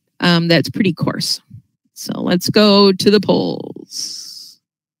nuclei that's pretty coarse. So let's go to the polls.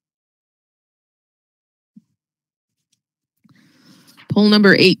 Poll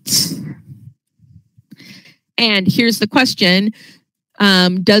number 8. And here's the question.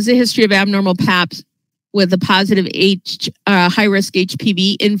 Does a history of abnormal PAPs with a positive high-risk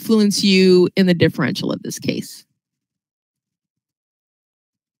HPV influence you in the differential of this case?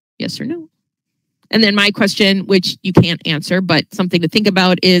 Yes or no? And then my question, which you can't answer, but something to think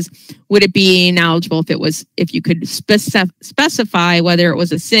about is, would it be knowledgeable if you could specify whether it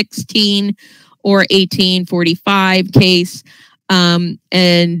was a 16 or 1845 case,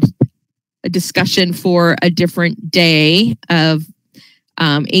 and a discussion for a different day of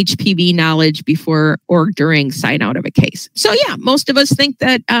HPV knowledge before or during sign out of a case. So yeah, most of us think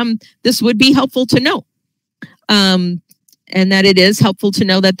that this would be helpful to know. And that it is helpful to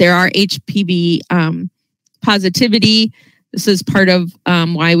know that there are HPV positivity. This is part of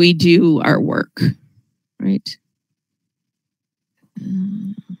why we do our work, right?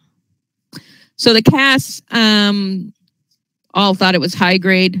 So the CAS all thought it was high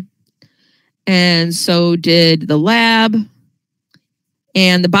grade, and so did the lab.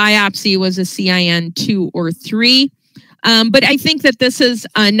 And the biopsy was a CIN 2 or 3. But I think that this is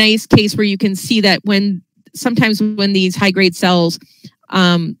a nice case where you can see that sometimes when these high grade cells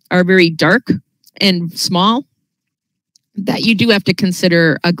are very dark and small, that you do have to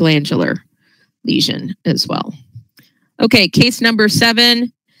consider a glandular lesion as well. Okay, case number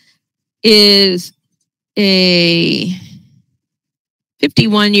 7 is a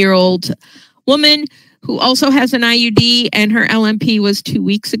 51-year-old woman who also has an IUD, and her LMP was 2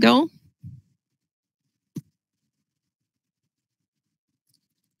 weeks ago.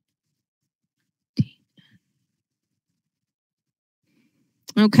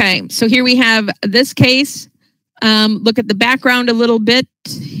 Okay, so here we have this case. Look at the background a little bit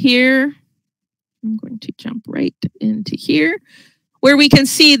here. I'm going to jump right into here where we can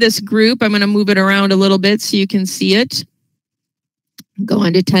see this group. I'm going to move it around a little bit so you can see it. Go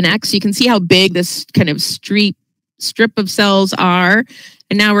on to 10x. You can see how big this kind of strip of cells are.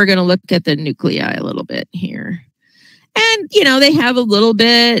 And now we're going to look at the nuclei a little bit here. And, you know, they have a little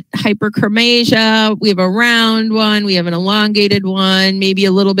bit hyperchromasia. We have a round one. We have an elongated one, maybe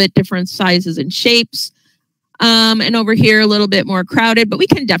a little bit different sizes and shapes. And over here, a little bit more crowded, but we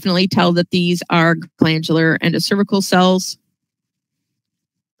can definitely tell that these are glandular endocervical cells.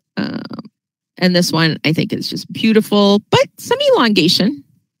 And this one, I think, is just beautiful, but some elongation.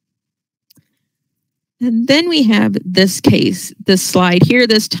 And then we have this case, this slide here,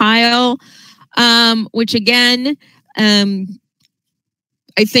 this tile, which again,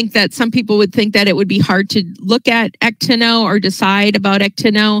 I think that some people would think that it would be hard to look at actino or decide about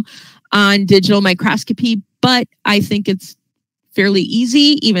actino on digital microscopy, but I think it's fairly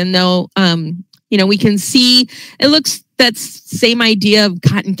easy, even though, you know, we can see it looks, that's same idea of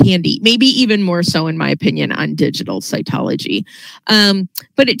cotton candy, maybe even more so in my opinion on digital cytology.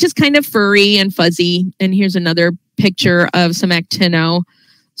 But it just kind of furry and fuzzy. And here's another picture of some actino.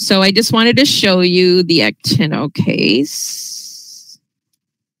 So I just wanted to show you the actino case.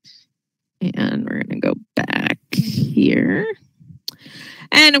 And we're going to go back here.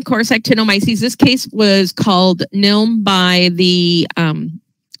 And of course, actinomyces, this case was called NILM by the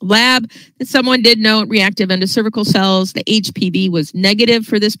lab. And someone did note reactive endocervical cells. The HPV was negative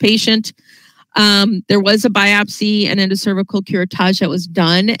for this patient. There was a biopsy and endocervical curettage that was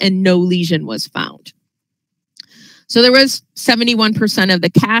done and no lesion was found. So there was 71% of the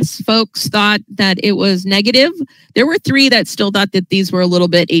CAS folks thought that it was negative. There were 3 that still thought that these were a little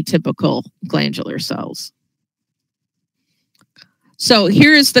bit atypical glandular cells. So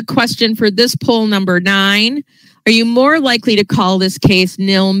here's the question for this poll number 9. Are you more likely to call this case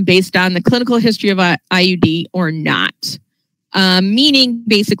NILM based on the clinical history of IUD or not? Meaning,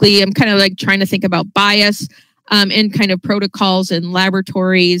 basically, I'm kind of like trying to think about bias and kind of protocols and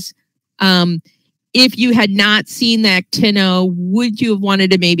laboratories. If you had not seen the actino, would you have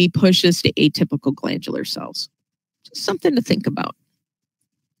wanted to maybe push this to atypical glandular cells? Just something to think about.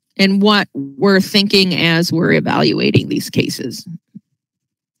 And what we're thinking as we're evaluating these cases.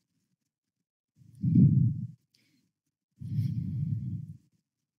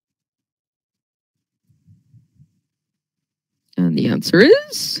 And the answer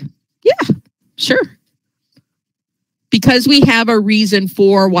is, yeah, sure. Because we have a reason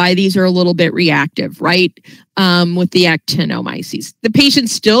for why these are a little bit reactive, right? With the actinomyces. The patient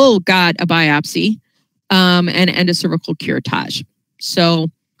still got a biopsy and endocervical curettage.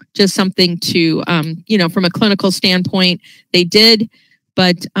 So just something to, you know, from a clinical standpoint, they did.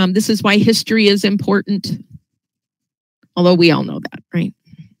 But this is why history is important. Although we all know that, right?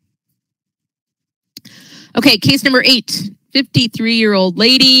 Okay, case number 8. 53-year-old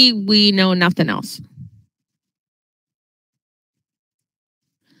lady. We know nothing else.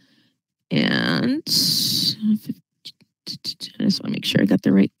 And I just want to make sure I got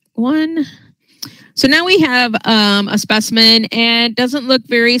the right one. So now we have a specimen and it doesn't look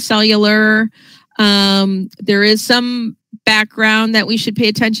very cellular. There is some background that we should pay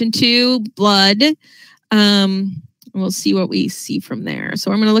attention to, blood. We'll see what we see from there.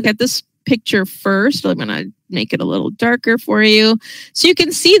 So I'm going to look at this picture first. I'm going to make it a little darker for you. So you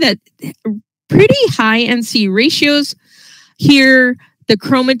can see that pretty high NC ratios here. The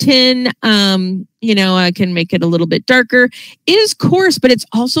chromatin, you know, I can make it a little bit darker, is coarse, but it's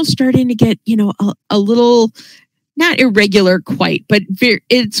also starting to get, you know, a little, not irregular quite, but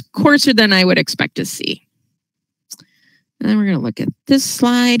it's coarser than I would expect to see. And then we're going to look at this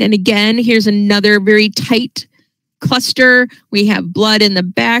slide. And again, here's another very tight cluster. We have blood in the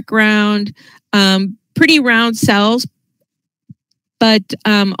background, pretty round cells, but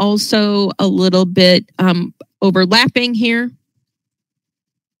also a little bit overlapping here.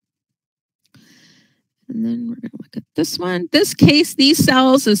 And then we're going to look at this one. This case, these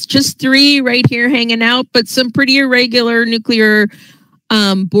cells is just 3 right here hanging out, but some pretty irregular nuclear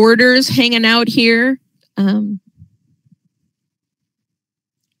borders hanging out here. Then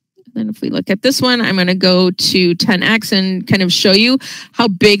if we look at this one, I'm going to go to 10x and kind of show you how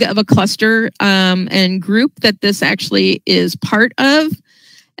big of a cluster and group that this actually is part of.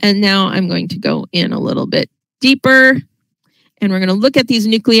 And now I'm going to go in a little bit deeper. And we're going to look at these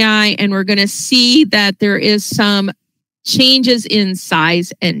nuclei and we're going to see that there is some changes in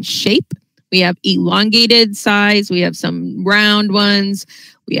size and shape. We have elongated size. We have some round ones.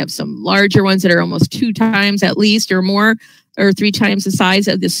 We have some larger ones that are almost 2 times at least or more, or 3 times the size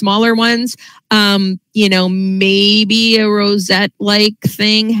of the smaller ones. You know, maybe a rosette-like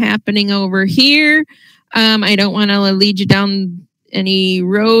thing happening over here. I don't want to lead you down any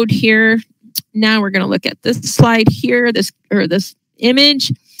road here. Now we're going to look at this slide here, this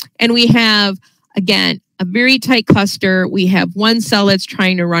image, and we have, again, a very tight cluster. We have one cell that's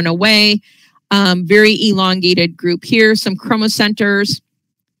trying to run away, very elongated group here, some chromocenters,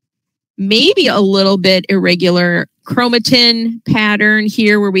 maybe a little bit irregular chromatin pattern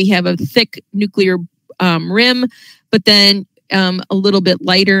here where we have a thick nuclear rim, but then a little bit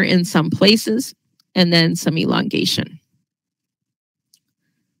lighter in some places, and then some elongation.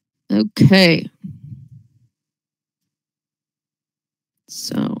 Okay.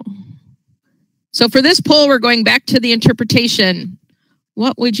 So for this poll, we're going back to the interpretation.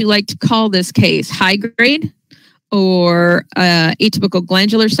 What would you like to call this case? High grade or atypical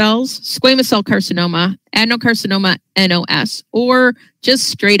glandular cells, squamous cell carcinoma, adenocarcinoma, NOS, or just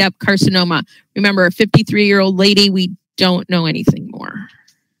straight up carcinoma. Remember, a 53-year-old lady, we don't know anything more.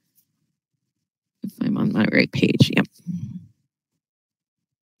 If I'm on my right page, yep.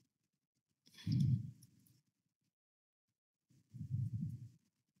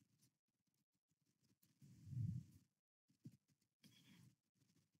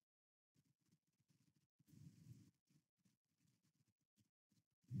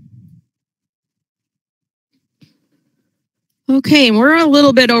 Okay, we're a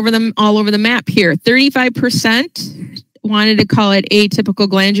little bit all over the map here. 35% wanted to call it atypical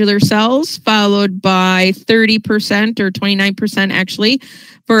glandular cells, followed by 30% or 29% actually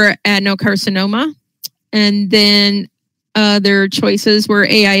for adenocarcinoma. And then their choices were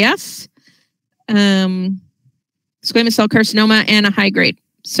AIS, squamous cell carcinoma, and a high grade.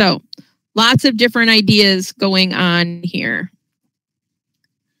 So lots of different ideas going on here.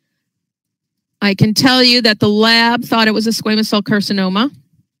 I can tell you that the lab thought it was a squamous cell carcinoma.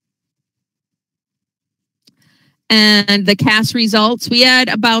 And the CAS results, we had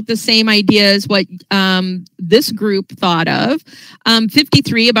about the same idea as what this group thought of.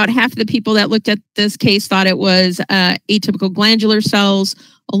 53, about half of the people that looked at this case thought it was atypical glandular cells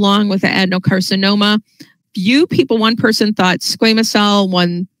along with the adenocarcinoma. Few people, one person thought squamous cell,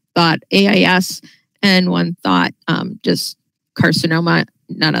 one thought AIS, and one thought just carcinoma,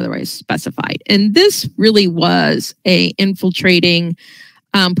 not otherwise specified. And this really was a infiltrating,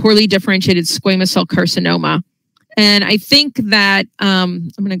 poorly differentiated squamous cell carcinoma. And I think that, I'm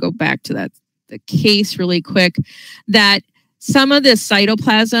going to go back to the case really quick, that some of this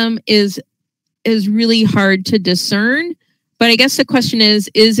cytoplasm is really hard to discern. But I guess the question is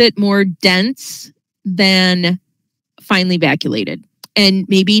it more dense than finely vacuolated? And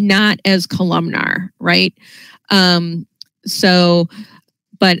maybe not as columnar, right?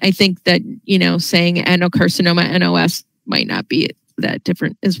 But I think that, saying adenocarcinoma, NOS might not be that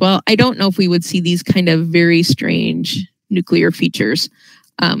different as well. I don't know if we would see these kind of very strange nuclear features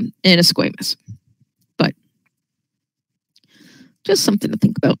in a squamous, but just something to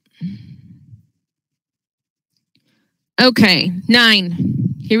think about. Okay, 9.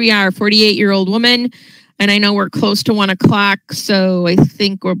 Here we are, 48-year-old woman, and I know we're close to 1 o'clock, so I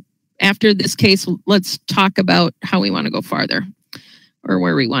think after this case, let's talk about how we want to go farther or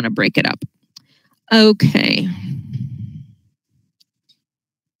where we want to break it up. Okay.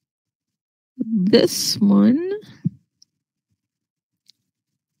 This one.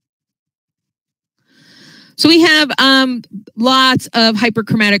 So we have lots of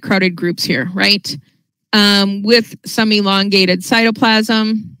hyperchromatic crowded groups here, right? With some elongated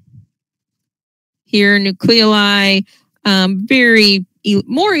cytoplasm. Here, nucleoli, very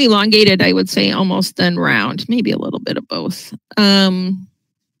more elongated, I would say, almost than round, maybe a little bit of both.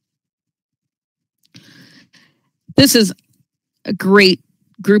 This is a great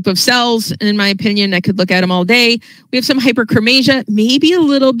group of cells, in my opinion. I could look at them all day. We have some hyperchromasia, maybe a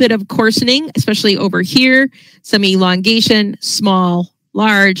little bit of coarsening, especially over here, some elongation, small,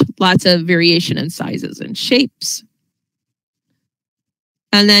 large, lots of variation in sizes and shapes.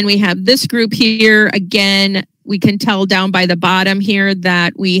 And then we have this group here. Again, we can tell down by the bottom here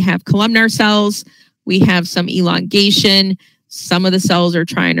that we have columnar cells. We have some elongation. Some of the cells are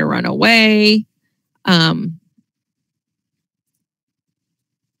trying to run away.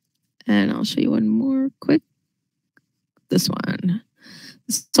 And I'll show you one more quick. This one.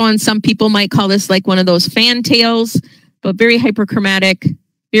 This one, some people might call this like one of those fan tails, but very hyperchromatic,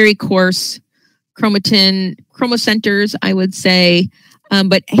 very coarse, chromocenters, I would say.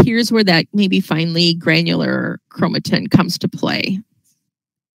 But here's where that maybe finely granular chromatin comes to play.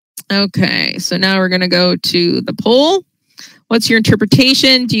 Okay, so now we're going to go to the poll. What's your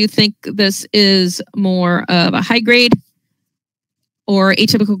interpretation? Do you think this is more of a high grade or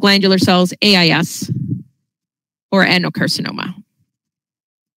atypical glandular cells, AIS, or adenocarcinoma?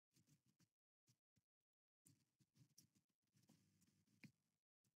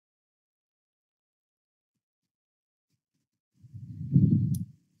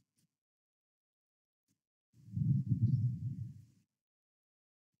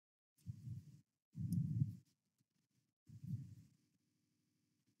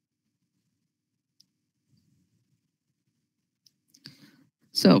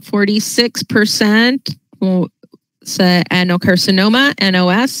 So 46% will say adenocarcinoma,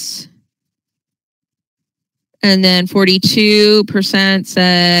 NOS. And then 42%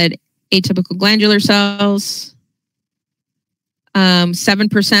 said atypical glandular cells.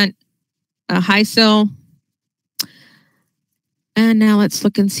 7% high cell. And now let's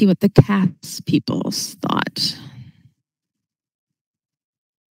look and see what the CAS people thought.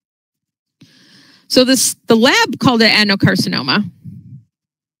 So the lab called it adenocarcinoma.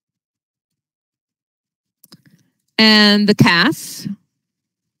 And the CAS,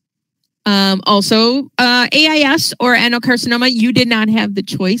 also AIS or adenocarcinoma. You did not have the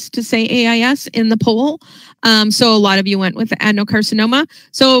choice to say AIS in the poll. So a lot of you went with adenocarcinoma.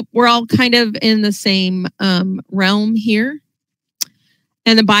 So we're all kind of in the same realm here.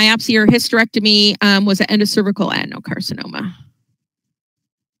 And the biopsy or hysterectomy was an endocervical adenocarcinoma.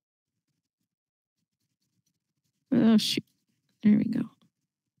 Oh, shoot. There we go.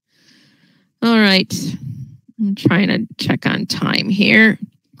 All right. I'm trying to check on time here.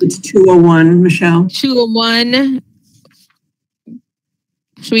 It's 2:01, Michele. 2:01.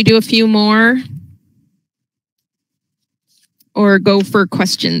 Should we do a few more? Or go for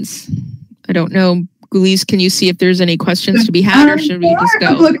questions? I don't know. Guliz, can you see if there's any questions to be had, or should we just go? There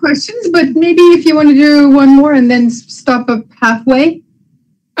are a couple of questions, but maybe if you want to do one more and then stop up halfway.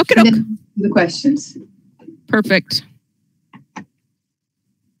 Okay. The questions. Perfect.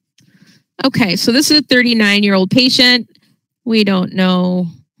 Okay, so this is a 39-year-old patient. We don't know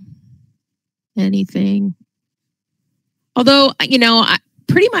anything. Although, you know,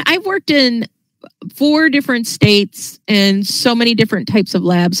 I've worked in 4 different states and so many different types of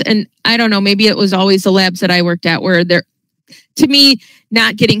labs. And I don't know, maybe it was always the labs that I worked at where to me,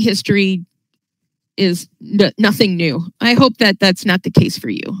 not getting history is nothing new. I hope that that's not the case for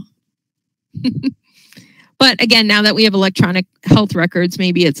you. But again, now that we have electronic health records,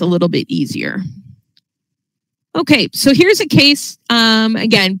 maybe it's a little bit easier. Okay, so here's a case.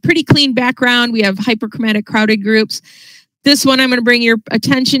 Again, pretty clean background. We have hyperchromatic crowded groups. This one I'm going to bring your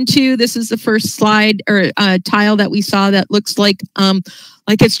attention to. This is the first slide or tile that we saw that looks like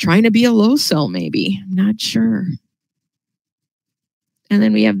it's trying to be a low cell, maybe. I'm not sure. And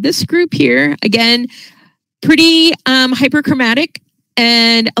then we have this group here. Again, pretty hyperchromatic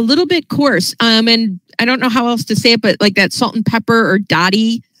and a little bit coarse. And I don't know how else to say it, but like that salt and pepper or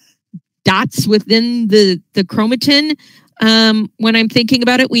dots within the chromatin. When I'm thinking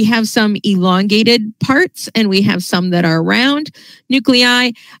about it, we have some elongated parts and we have some that are round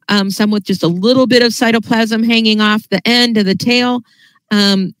nuclei, some with just a little bit of cytoplasm hanging off the end of the tail,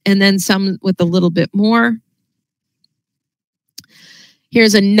 and then some with a little bit more.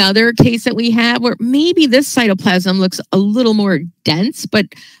 Here's another case that we have where maybe this cytoplasm looks a little more dense, but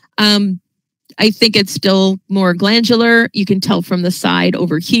I think it's still more glandular. You can tell from the side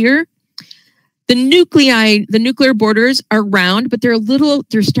over here. The nuclear borders are round, but they're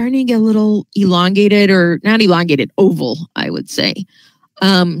starting to get a little elongated, or not elongated, oval, I would say.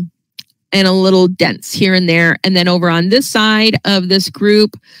 And a little dense here and there. And then over on this side of this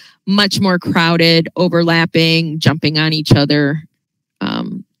group, much more crowded, overlapping, jumping on each other.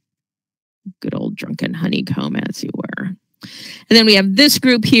 Good old drunken honeycomb, as you were. And then we have this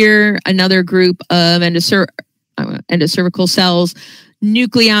group here, another group of endocervical cells,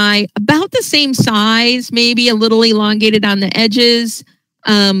 nuclei, about the same size, maybe a little elongated on the edges,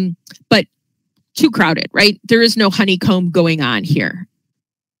 but too crowded, right? There is no honeycomb going on here.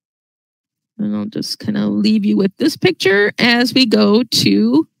 And I'll just kind of leave you with this picture as we go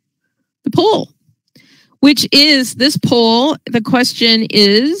to the poll, which is this poll. The question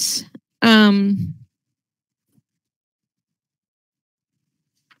is,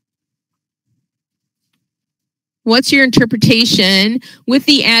 what's your interpretation with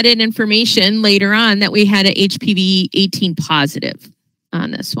the added information later on that we had a HPV 18 positive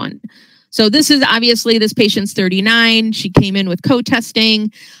on this one? So this is obviously, this patient's 39. She came in with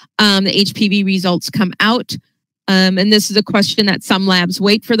co-testing. The HPV results come out. And this is a question that some labs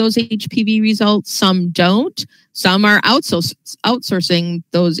wait for those HPV results. Some don't. Some are outsourcing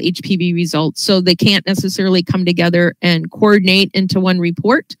those HPV results. So they can't necessarily come together and coordinate into one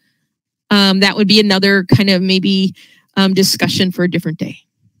report. That would be another kind of maybe discussion for a different day.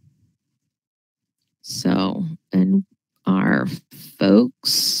 So, and our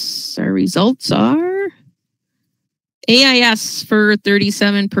results are AIS for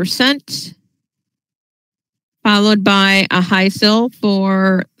 37%, followed by a high cell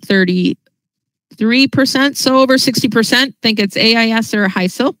for 33%. So over 60% think it's AIS or a high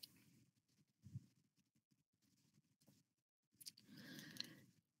cell.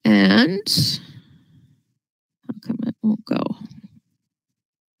 And how come it won't go?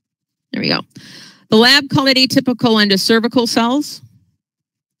 There we go. The lab called it atypical endocervical cells,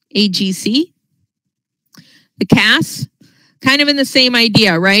 AGC. The CAS, kind of in the same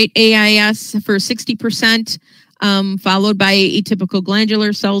idea, right? AIS for 60%, followed by atypical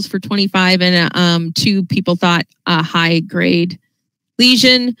glandular cells for 25%, and 2 people thought a high grade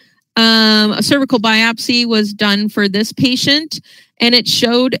lesion. A cervical biopsy was done for this patient, and it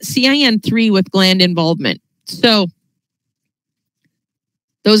showed CIN3 with gland involvement. So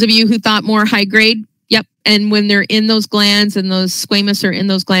those of you who thought more high grade, yep. And when they're in those glands and those squamous are in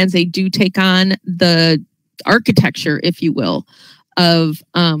those glands, they do take on the architecture, if you will, of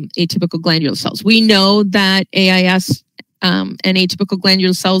atypical glandular cells. We know that AIS and atypical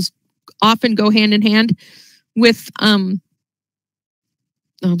glandular cells often go hand in hand with, I'm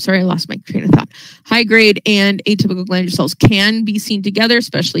sorry, I lost my train of thought. High grade and atypical glandular cells can be seen together,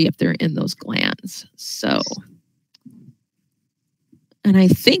 especially if they're in those glands. So, and I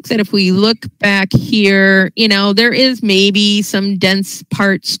think that if we look back here, you know, there is maybe some dense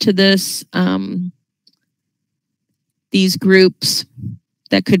parts to this, these groups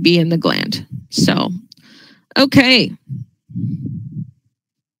that could be in the gland. So, okay.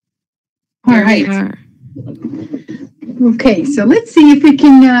 All right. Okay, so let's see if we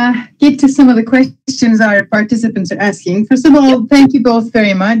can get to some of the questions our participants are asking. First of all, thank you both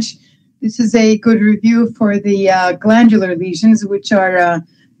very much. This is a good review for the glandular lesions, which are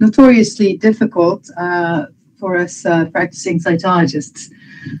notoriously difficult for us practicing cytologists.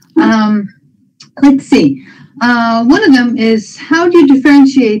 Let's see. One of them is, how do you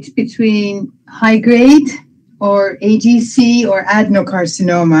differentiate between high grade or AGC or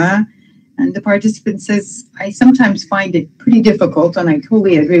adenocarcinoma? And the participant says, I sometimes find it pretty difficult, and I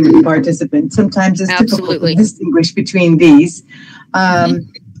totally agree with the participant. Sometimes it's difficult to distinguish between these.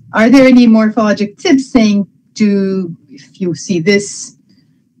 Are there any morphologic tips saying, if you see this,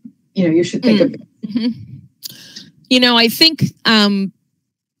 you know, you should think of it? You know, I think, and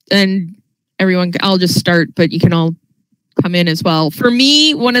everyone, I'll just start, but you can all come in as well. For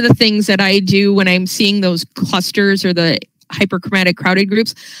me, one of the things that I do when I'm seeing those clusters or the hyperchromatic crowded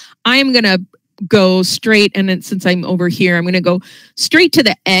groups, I'm going to go straight, and then since I'm over here, I'm going to go straight to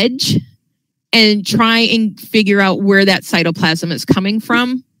the edge and try and figure out where that cytoplasm is coming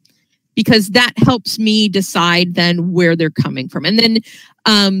from, because that helps me decide then where they're coming from. And then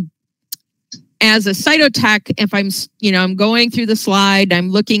as a cytotech, if I'm going through the slide, I'm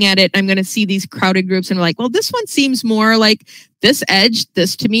looking at it, I'm going to see these crowded groups and I'm like, well, this one seems more like this edge.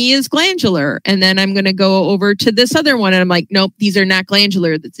 This to me is glandular. And then I'm going to go over to this other one and I'm like, nope, these are not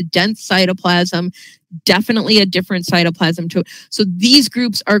glandular. That's a dense cytoplasm, definitely a different cytoplasm to it. So these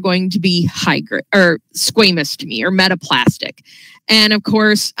groups are going to be high grade or squamous to me, or metaplastic. And of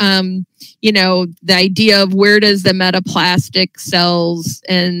course, you know, the idea of where does the metaplastic cells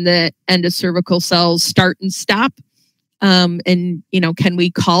and the endocervical cells start and stop? And, you know, can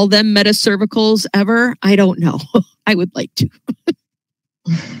we call them metacervicals ever? I don't know. I would like to.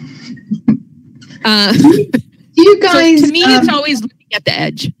 You guys, so to me, it's always looking at the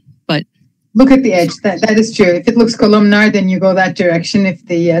edge, but. Look at the edge. That is true. If it looks columnar, then you go that direction. If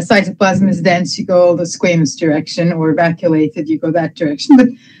the cytoplasm is dense, you go the squamous direction, or vacuolated, you go that direction. But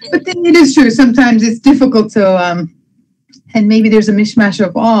then it is true. Sometimes it's difficult to, and maybe there's a mishmash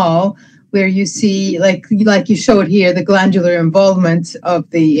of all, where you see, like you showed here, the glandular involvement of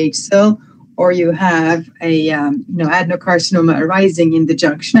the H cell, or you have a adenocarcinoma arising in the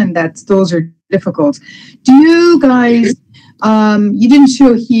junction, and those are difficult. Do you guys? You didn't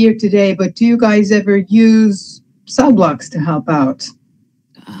show here today, but do you guys ever use cell blocks to help out?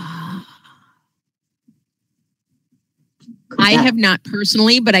 I have not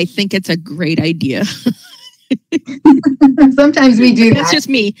personally, but I think it's a great idea. Sometimes we do that. That's just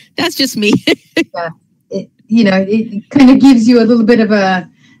me. That's just me. Yeah. It kind of gives you a little bit of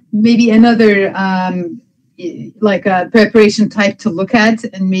maybe another like a preparation type to look at,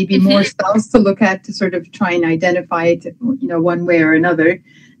 and maybe more cells to look at to sort of try and identify it, one way or another.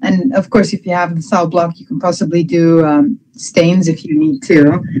 And of course, if you have the cell block, you can possibly do stains if you need to.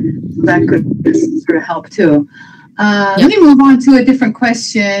 So that could sort of help too. Let me move on to a different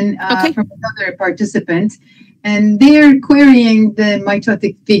question from another participant. And they're querying the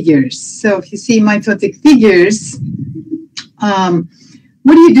mitotic figures. So if you see mitotic figures,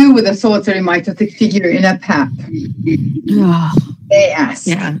 what do you do with a solitary mitotic figure in a PAP? Oh, they ask.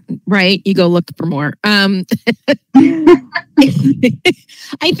 Yeah, right. You go look for more. I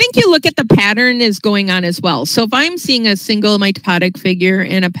think you look at the pattern is going on as well. So if I'm seeing a single mitotic figure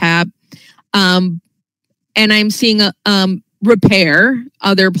in a PAP, and I'm seeing a repair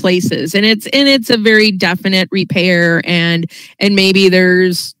other places, and it's a very definite repair, and maybe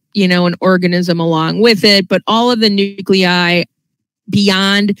there's an organism along with it, but all of the nuclei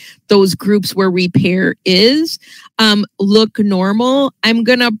beyond those groups where repair is look normal. And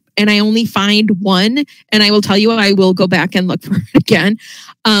I only find one, and I will tell you I will go back and look for it again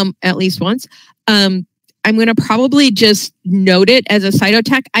at least once. I'm going to probably just note it as a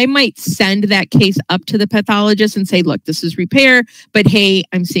cytotech. I might send that case up to the pathologist and say, look, this is repair, but hey,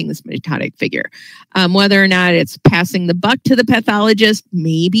 I'm seeing this mitotic figure. Whether or not it's passing the buck to the pathologist,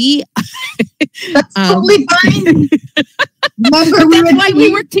 maybe. That's totally fine. Remember, that's why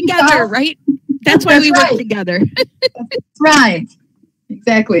we work together, right? That's why we work together. That's right.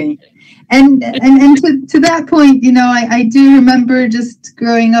 Exactly. And to that point, you know, I do remember just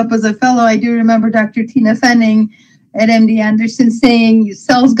growing up as a fellow, I do remember Dr. Tina Fenning at MD Anderson saying,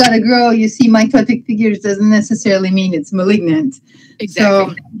 cells got to grow. You see mitotic figures doesn't necessarily mean it's malignant.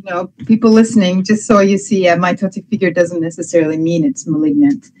 Exactly. So, you know, people listening, just so you see a mitotic figure doesn't necessarily mean it's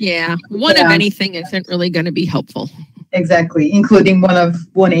malignant. Yeah. One of anything isn't really going to be helpful. Exactly. Including one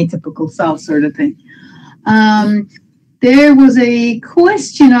atypical cell sort of thing. There was a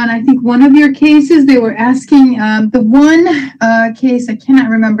question on, I think, one of your cases. They were asking the one case, I cannot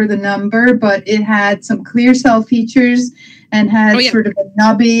remember the number, but it had some clear cell features and had sort of a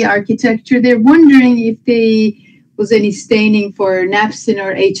knobby architecture. They're wondering if there was any staining for napsin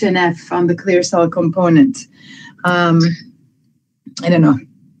or HNF on the clear cell component. I don't know.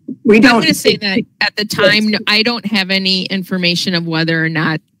 I'm going to say that at the time, I don't have any information of whether or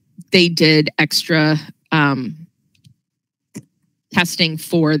not they did extra testing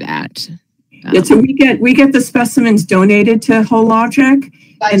for that. Yeah, so we get the specimens donated to Hologic,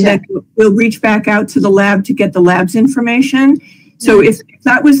 and then we'll reach back out to the lab to get the lab's information. So if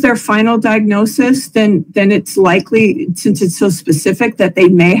that was their final diagnosis, then it's likely, since it's so specific, that they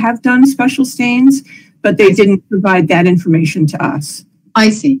may have done special stains, but they didn't provide that information to us.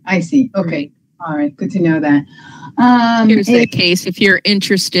 I see. Okay. All right. Good to know that. Here's the case if you're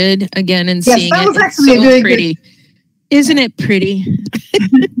interested again in seeing that was it. Actually it's so pretty. Isn't it pretty?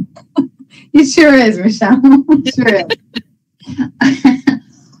 It sure is, Michele. It sure is.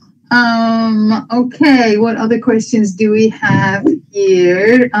 Okay, what other questions do we have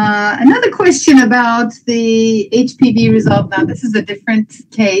here? Another question about the HPV result. Now, this is a different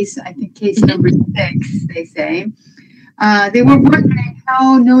case. I think case number 6, they say. They were wondering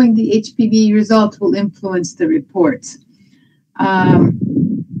how knowing the HPV result will influence the report.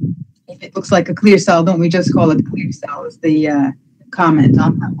 If it looks like a clear cell, don't we just call it clear cell is the comment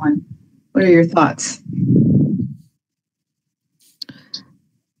on that one. What are your thoughts?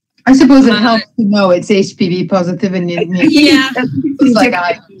 I suppose it helps to know it's HPV positive and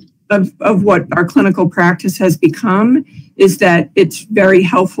of what our clinical practice has become is that it's very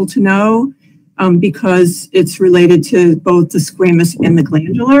helpful to know because it's related to both the squamous and the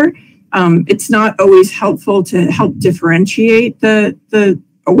glandular. It's not always helpful to help differentiate the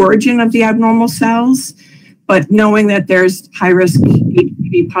origin of the abnormal cells, but knowing that there's high risk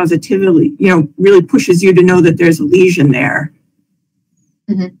HPV positivity, really pushes you to know that there's a lesion there.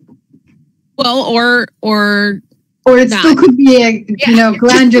 Mm-hmm. Well, or it not. Still could be a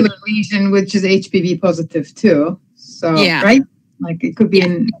glandular lesion, which is HPV positive too. So, right? Like it could be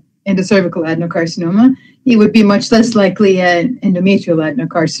an endocervical adenocarcinoma. It would be much less likely an endometrial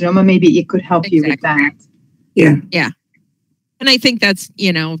adenocarcinoma. Maybe it could help you with that. Yeah. Yeah. And I think that's,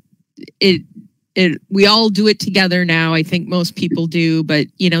 we all do it together now. I think most people do, but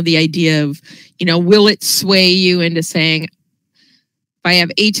the idea of, will it sway you into saying, if I have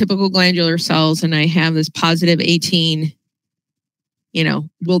atypical glandular cells and I have this positive 18,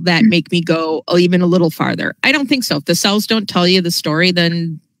 will that make me go even a little farther? I don't think so. If the cells don't tell you the story,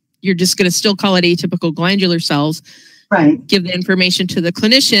 then you're just going to still call it atypical glandular cells. Right. Give the information to the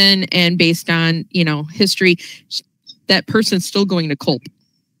clinician, and based on, history, that person's still going to CULP,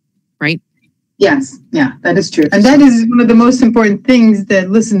 right? Yes. Yeah, that is true. And that is one of the most important things that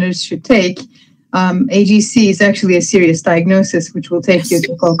listeners should take. AGC is actually a serious diagnosis, which will take you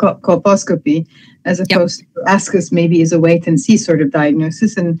to colposcopy, as opposed to ASCP maybe is a wait and see sort of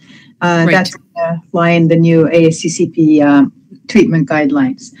diagnosis. And that's going to lie in the new ASCP treatment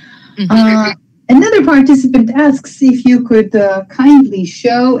guidelines. Mm-hmm. Another participant asks if you could kindly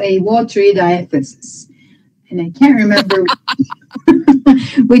show a watery diaphysis. And I can't remember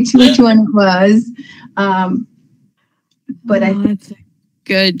which one it was. But that's a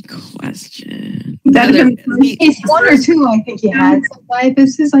good question. Case 1 or 2, I think he had some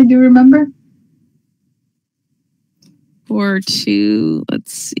diaphysis, I do remember. Or 2,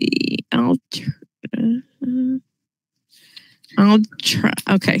 let's see. I'll try.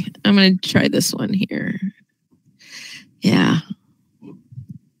 Okay, I'm going to try this one here. Yeah.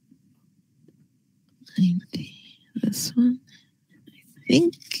 This one, I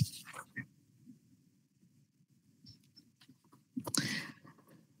think.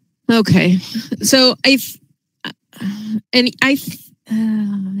 Okay, so I'm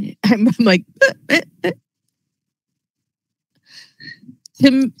like,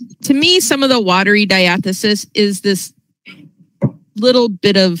 to me, some of the watery diathesis is this little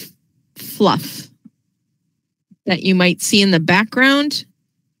bit of fluff that you might see in the background.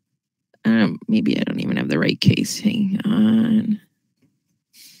 Maybe I don't even have the right case. Hang on.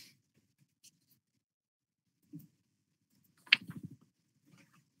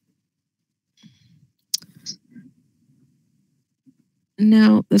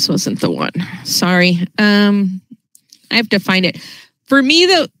 No, this wasn't the one. Sorry. I have to find it. For me,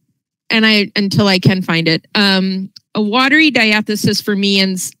 though, until I can find it, a watery diathesis for me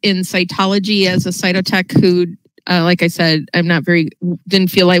in cytology as a cytotech who, like I said, didn't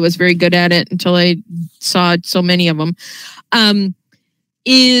feel I was very good at it until I saw so many of them,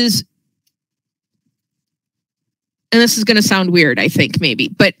 is, and this is going to sound weird, I think, maybe,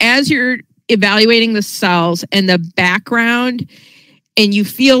 but as you're evaluating the cells and the background, and you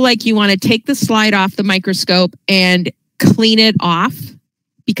feel like you want to take the slide off the microscope and clean it off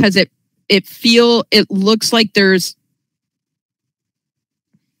because it looks like it's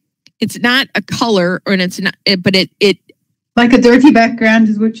not a color, or it's not, but it like a dirty background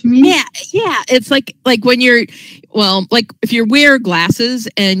is what you mean? Yeah. It's like when you're, well, like if you wear glasses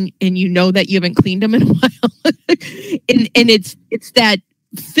and you know that you haven't cleaned them in a while, and it's that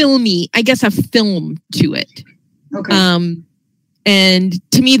filmy, I guess, a film to it. Okay. And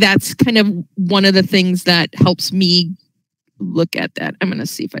to me, that's kind of one of the things that helps me look at that. I'm going to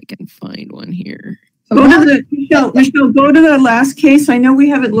see if I can find one here. Michele, go to the last case. I know we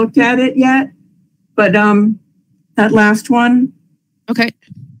haven't looked at it yet, but that last one. Okay.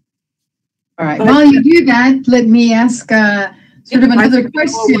 All right. While you do that, let me ask sort of another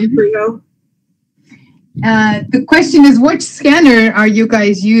question. The question is, which scanner are you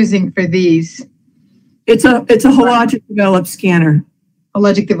guys using for these? It's a hologic developed scanner.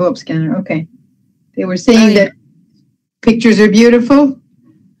 Hologic developed scanner. Okay. They were saying that pictures are beautiful.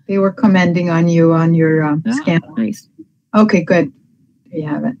 They were commenting on you on your scanner. Nice. Okay, good. There you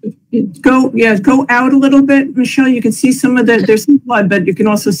have it. Go out a little bit, Michele. You can see some of there's some blood, but you can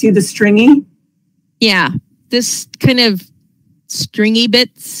also see the stringy. Yeah, this kind of stringy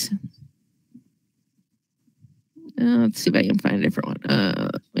bits. Let's see if I can find a different one.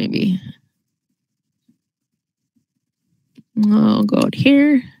 Maybe. I'll go out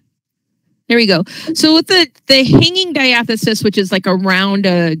here. There we go. So with the hanging diathesis, which is like around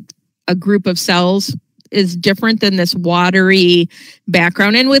a group of cells, is different than this watery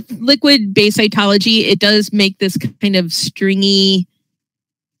background. And with liquid-based cytology, it does make this kind of stringy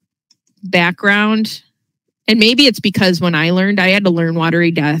background. And maybe it's because when I had to learn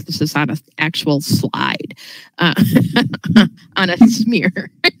watery diathesis on an actual slide, on a smear.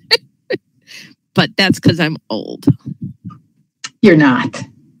 But that's because I'm old. You're not.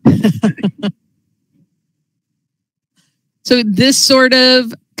 So this sort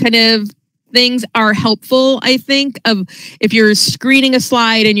of kind of things are helpful, I think, of if you're screening a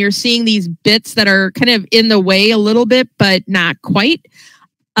slide and you're seeing these bits that are kind of in the way a little bit, but not quite.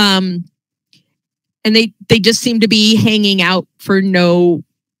 And they just seem to be hanging out for no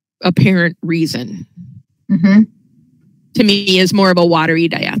apparent reason. Mm-hmm. To me, is more of a watery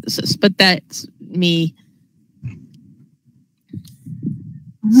diathesis, but that's me.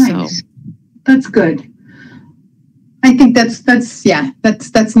 Nice. So. That's good. I think that's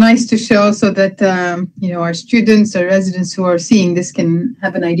nice to show so that our students or residents who are seeing this can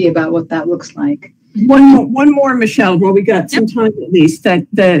have an idea about what that looks like. One more, Michele. Well, we got some time at least. That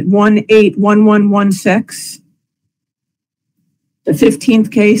the 181116, the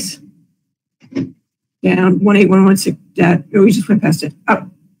 15th case, down 18116. That we just went past it. Up,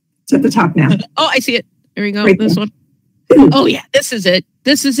 it's at the top now. Oh, I see it. There we go. Right this there. One. Oh yeah, this is it.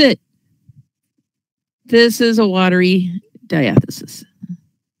 This is it. This is a watery diathesis.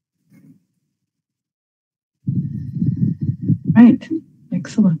 Right.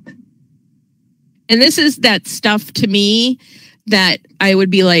 Excellent. And this is that stuff to me that I would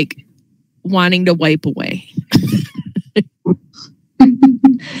be like wanting to wipe away.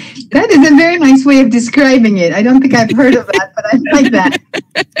 That is a very nice way of describing it. I don't think I've heard of that, but I like that.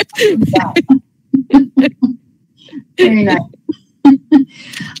 Very nice.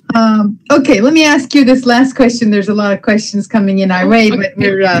 Okay, let me ask you this last question. There's a lot of questions coming in our way, but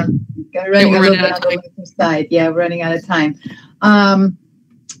we're running a little bit on the later side. Yeah, we're running out of time.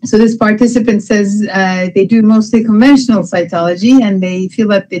 So this participant says they do mostly conventional cytology and they feel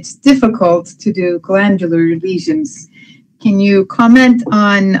that it's difficult to do glandular lesions. Can you comment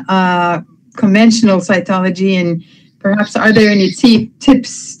on conventional cytology, and perhaps are there any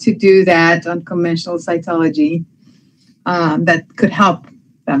tips to do that on conventional cytology that could help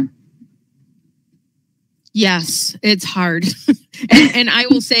them? Yes, it's hard. and I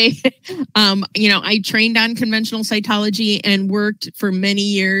will say, I trained on conventional cytology and worked for many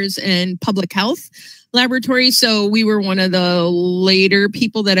years in public health laboratories. So we were one of the later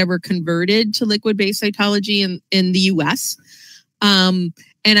people that ever converted to liquid-based cytology in the US. And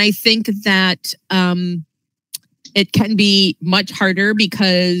I think that it can be much harder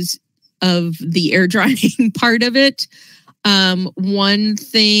because of the air drying part of it. One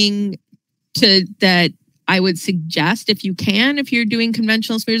thing that I would suggest, if you're doing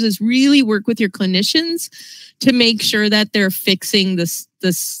conventional smears, is really work with your clinicians to make sure that they're fixing the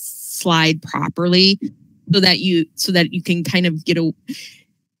slide properly, so that you can kind of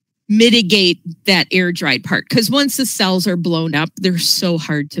mitigate that air dried part. Because once the cells are blown up, they're so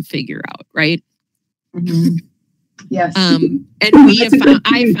hard to figure out, right? Mm-hmm. Yes. And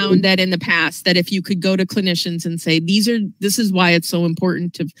I found that in the past, that if you could go to clinicians and say, this is why it's so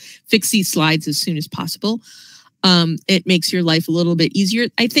important to fix these slides as soon as possible, it makes your life a little bit easier.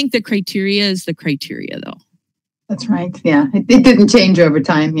 I think the criteria is the criteria, though. That's right. Yeah. It didn't change over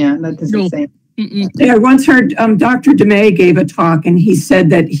time. Yeah. That is the same. Yeah, I once heard Dr. DeMay gave a talk, and he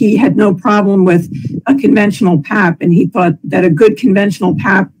said that he had no problem with a conventional PAP, and he thought that a good conventional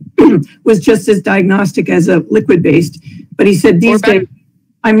PAP was just as diagnostic as a liquid-based. But he said these days,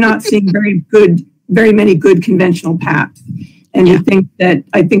 I'm not seeing very many good conventional PAPs. And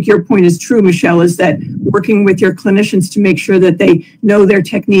I think your point is true, Michele, is that working with your clinicians to make sure that they know their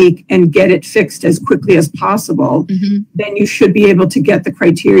technique and get it fixed as quickly as possible, then you should be able to get the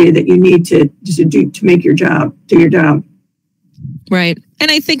criteria that you need to make your job, do your job. Right.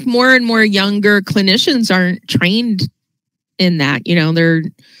 And I think more and more younger clinicians aren't trained in that,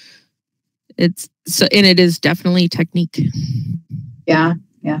 it is definitely technique. Yeah.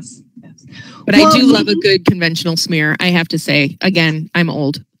 Yes. But I do love a good conventional smear, I have to say. Again, I'm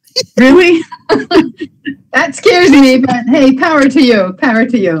old. Really? That scares me, but hey, power to you. Power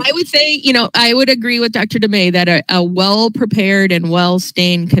to you. I would say, I would agree with Dr. DeMay that a well-prepared and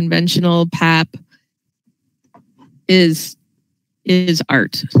well-stained conventional PAP is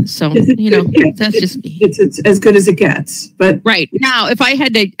art. So, that's just me. It's as good as it gets. But right. Now, if I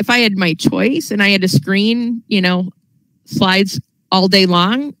had my choice and I had to screen, slides all day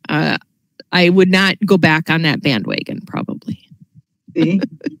long, I would not go back on that bandwagon, probably. Yeah.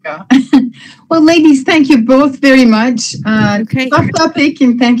 Well, ladies, thank you both very much. Okay. Tough topic,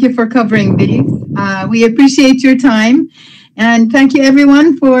 and thank you for covering these. We appreciate your time. And thank you,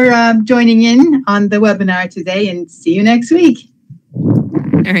 everyone, for joining in on the webinar today, and see you next week.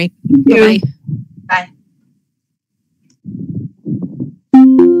 All right. Thank you. Bye-bye.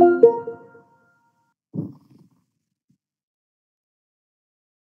 Bye.